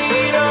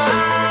made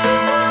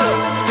of.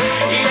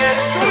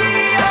 Yes, we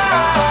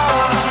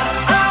are.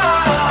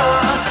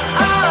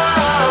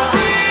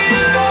 Free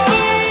love.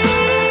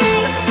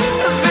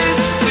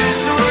 This is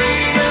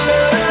real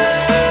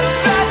love.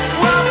 That's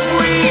what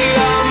we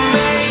are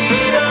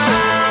made of.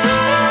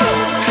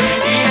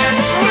 Yes,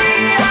 we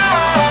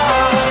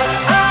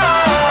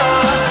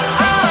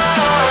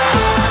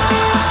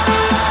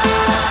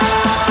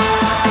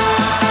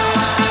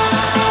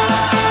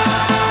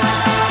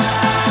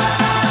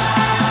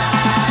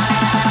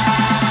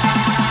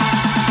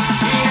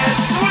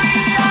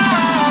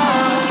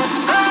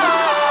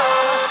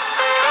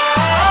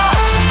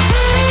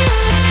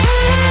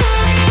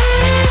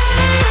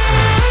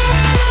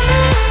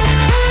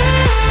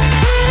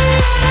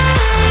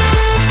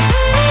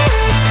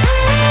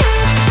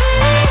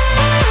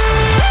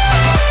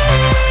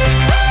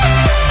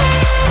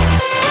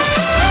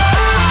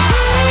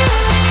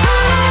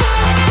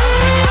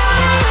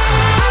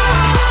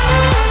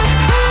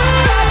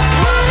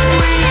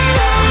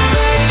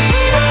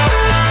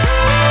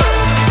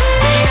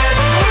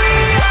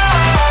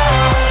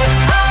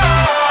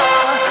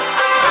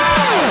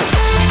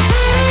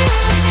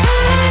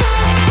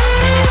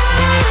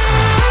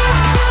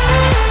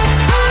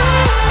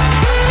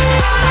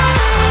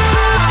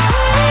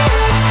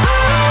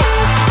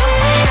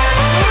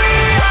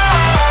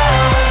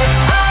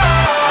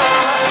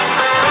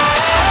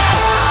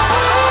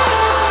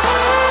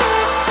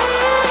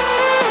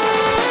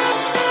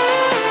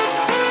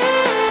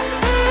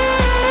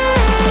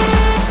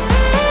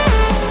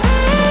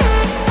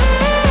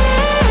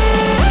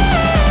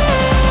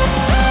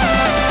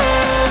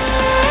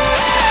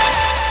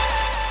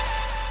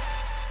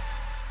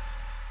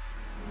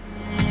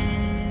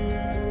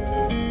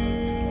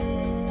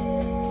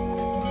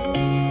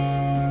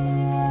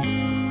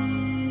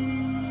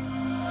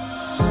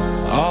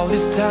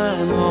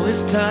all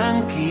this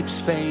time keeps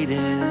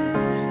fading,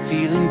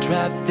 feeling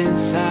trapped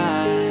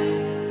inside.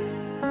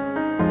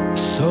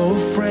 So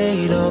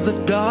afraid of the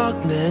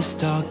darkness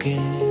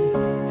talking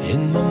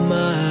in my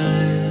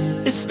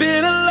mind. It's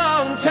been a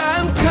long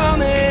time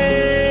coming,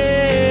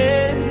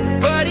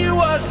 but it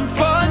wasn't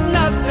for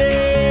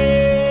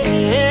nothing.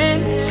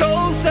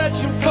 Soul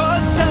searching for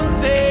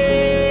something,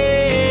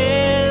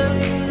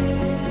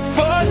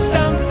 for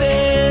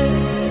something.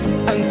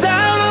 I'm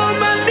down on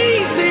my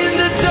knees in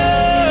the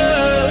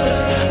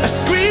dust. I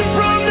scream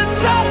from the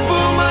top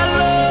of my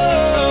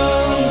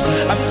lungs.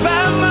 I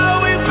found my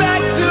way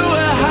back to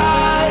a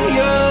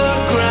higher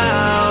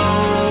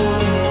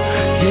ground.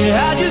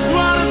 Yeah, I just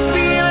wanna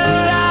feel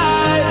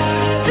alive,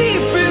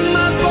 deep in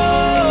my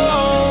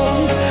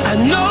bones. I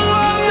know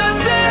I'm not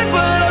there,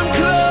 but I'm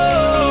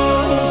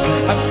close.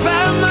 I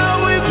found my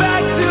way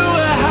back to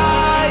a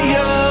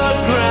higher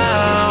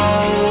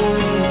ground.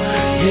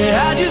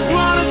 Yeah, I just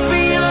wanna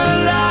feel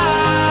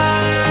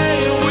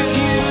alive with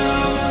you.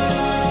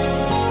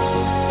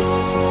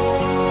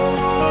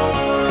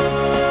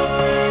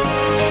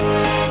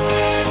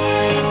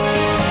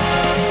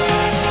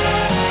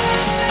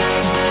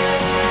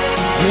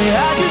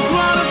 Yeah, I just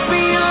wanna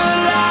feel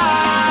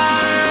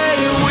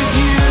alive with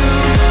you.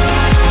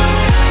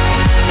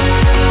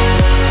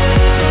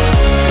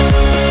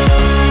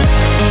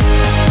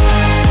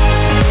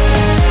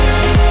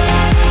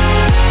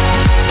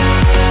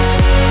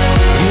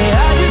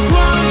 Yeah, I just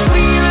wanna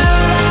feel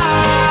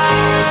alive.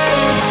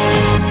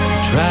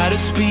 Try to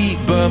speak,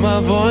 but my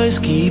voice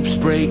keeps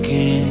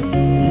breaking.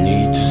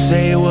 Need to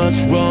say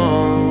what's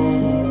wrong.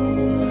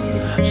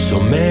 So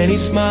many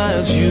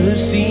smiles you've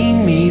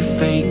seen me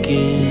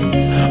faking,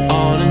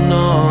 on and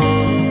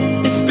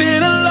on. It's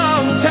been a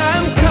long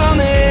time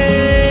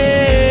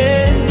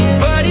coming,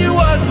 but it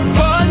wasn't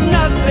for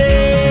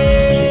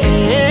nothing.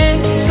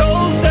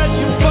 Soul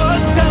searching for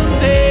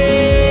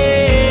something,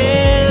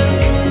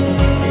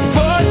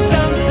 for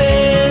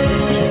something.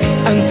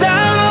 I'm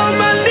down on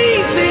my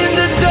knees in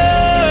the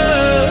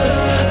dust.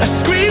 I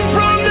scream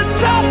from the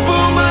top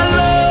of my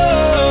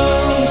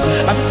lungs.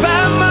 I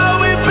found my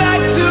way back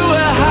to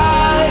a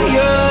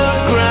higher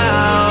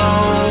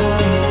ground.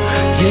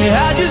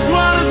 Yeah, I just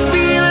wanna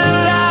feel alive.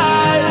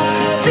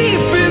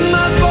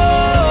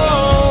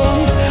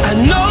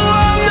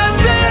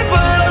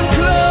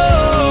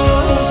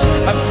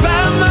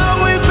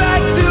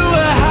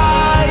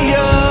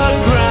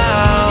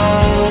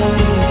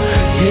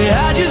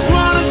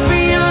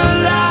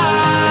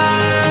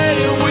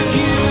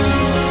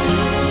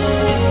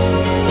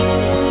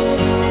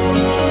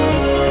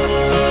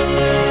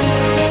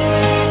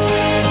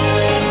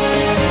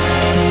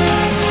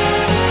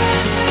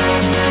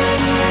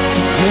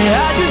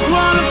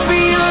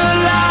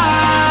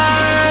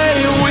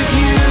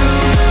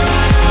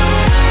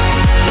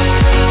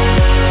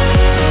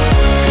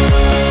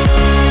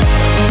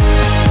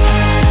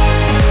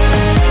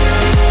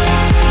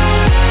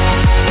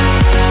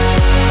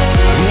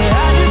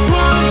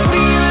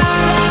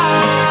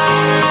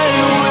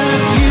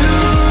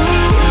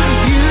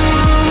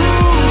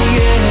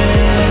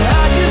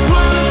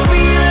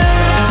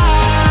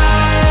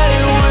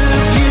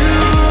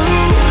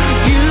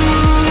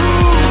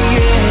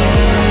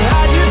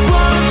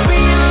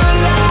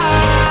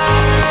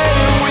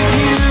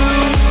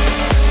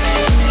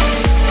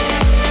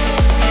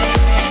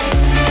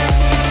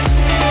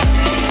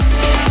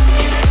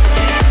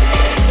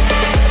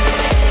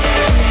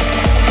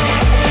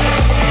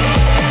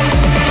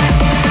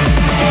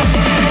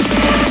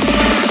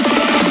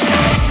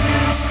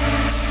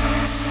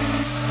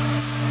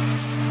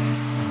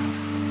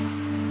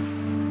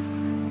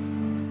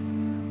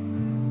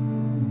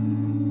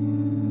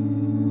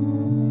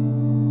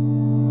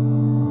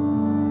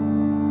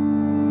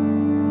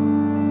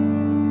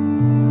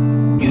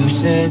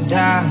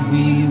 that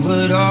we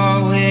would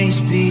always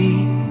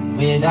be.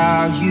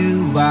 Without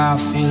you I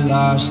feel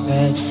lost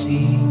at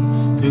sea.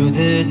 Through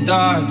the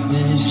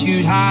darkness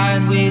you'd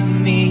hide with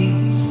me.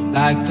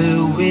 Like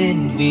the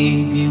wind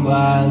we'd be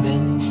wild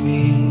and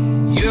free.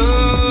 You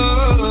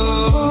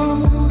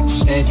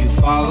said you'd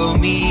follow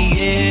me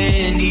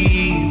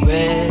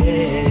anywhere.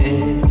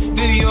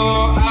 But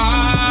your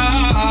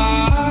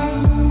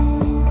eyes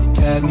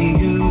tell me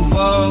you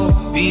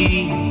won't be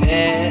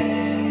there.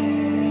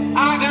 I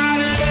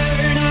gotta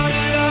learn how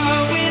to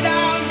love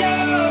without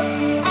you.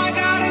 I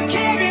gotta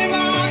carry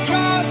my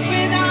cross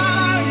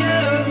without you.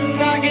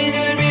 So I can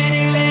admit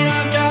it that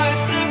I'm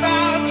just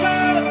about to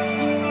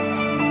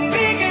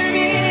figure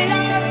it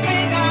out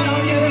without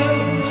you.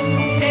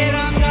 And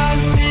I'm not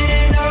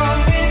sitting up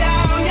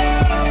without you.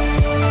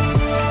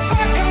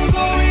 Fuck, I'm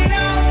going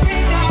out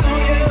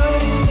without you.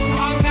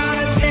 I'm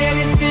gonna tear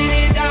this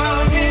city down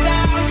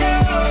without you.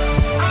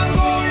 I'm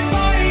going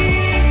body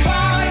and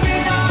cry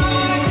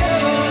without you.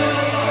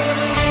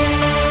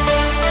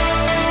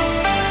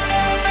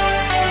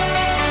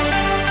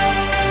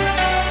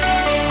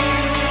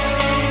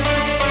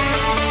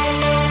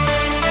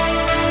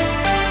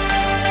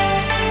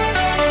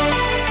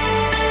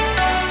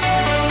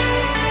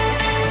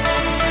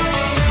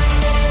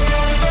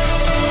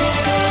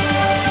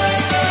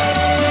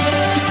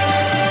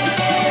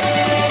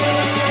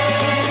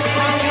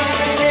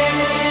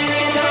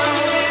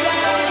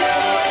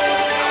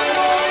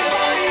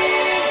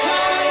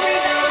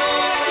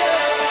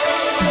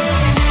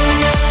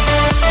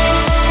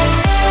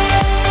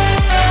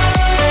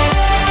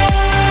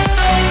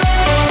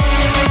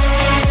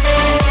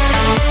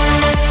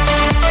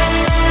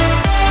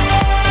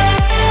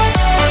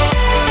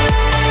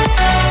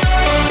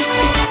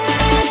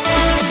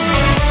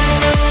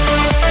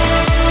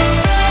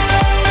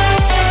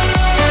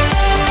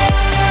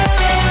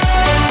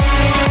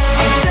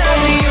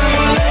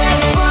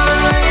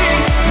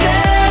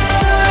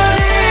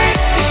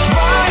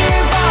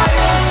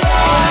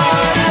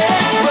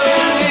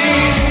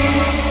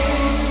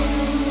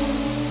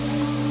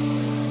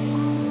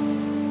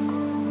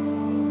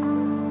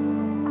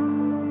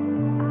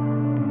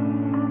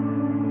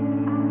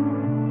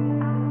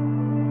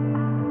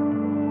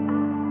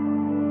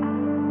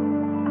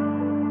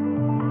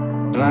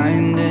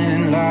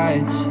 Blinding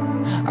lights,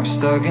 I'm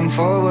stuck in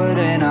forward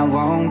and I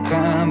won't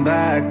come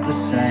back the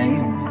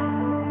same.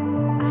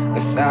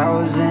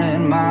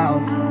 1,000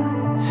 miles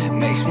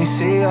makes me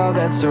see all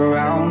that's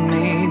around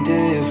me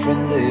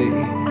differently.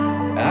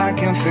 I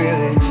can feel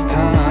it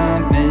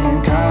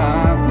coming,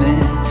 coming.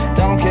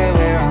 Don't care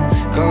where I'm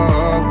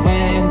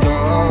going,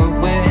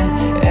 going.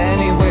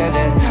 Anywhere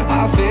that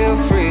I feel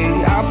free,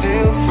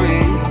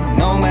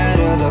 no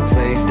matter the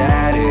place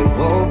that it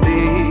will be.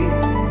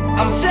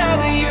 I'm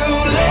telling you,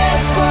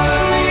 let's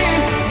believe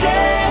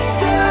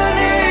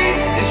destiny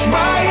is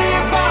right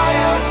here by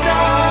your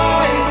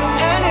side,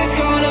 and it's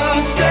gonna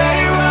stay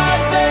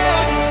right there.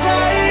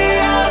 Say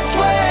I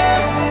swear,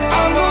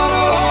 I'm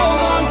gonna hold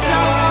on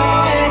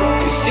tight.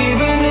 'Cause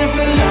even if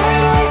a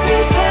light like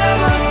this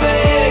never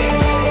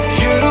fades,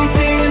 you don't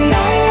see a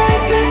night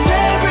like this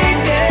every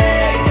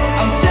day.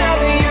 I'm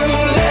telling you,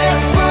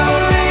 let's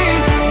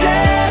believe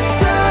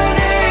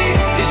destiny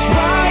is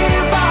right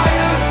here by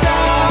your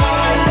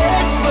side.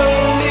 Let's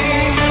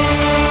believe.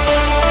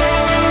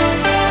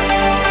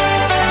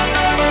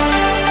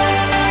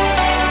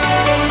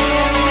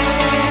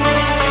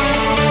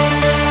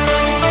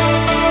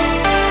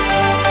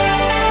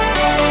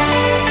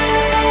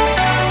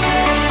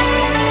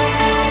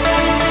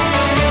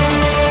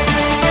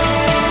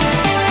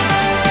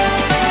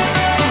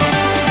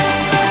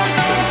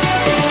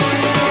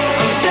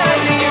 I'm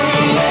telling you,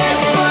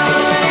 let's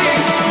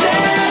believe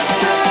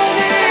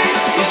destiny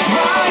is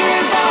right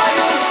here by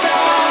your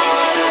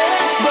side.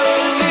 Let's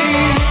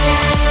believe.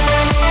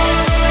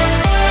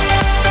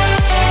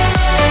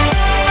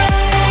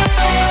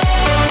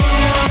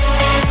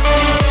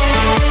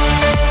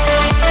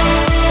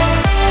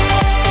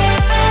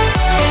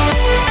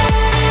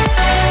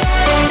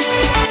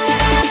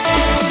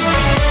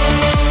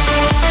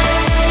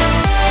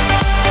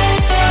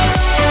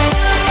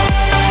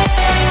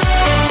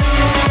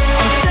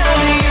 I'm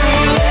telling you,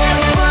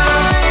 let's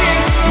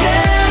believe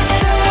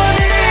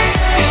destiny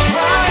is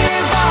right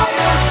here by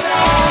your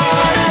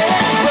side.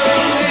 Let's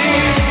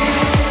believe.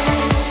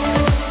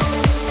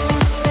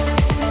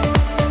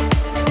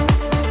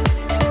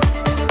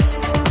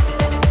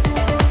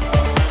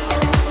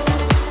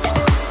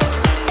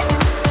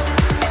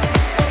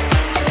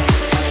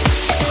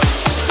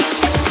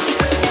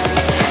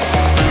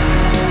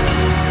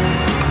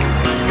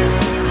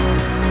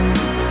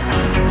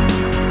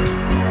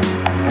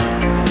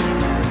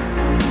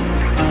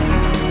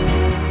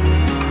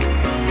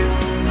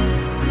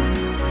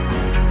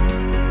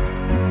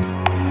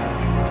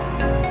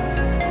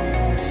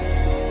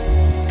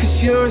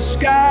 Cause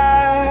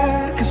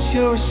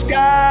you're a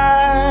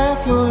sky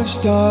full of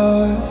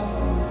stars.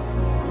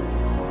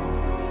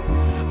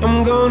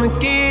 I'm gonna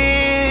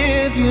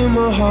give you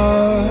my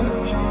heart.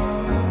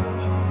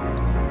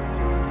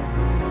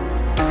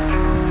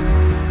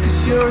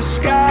 you're a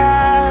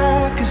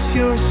sky, 'cause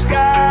you're a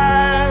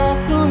sky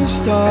full of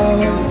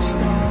stars,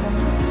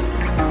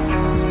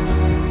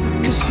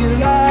 'cause you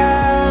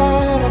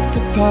light up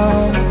the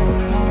path.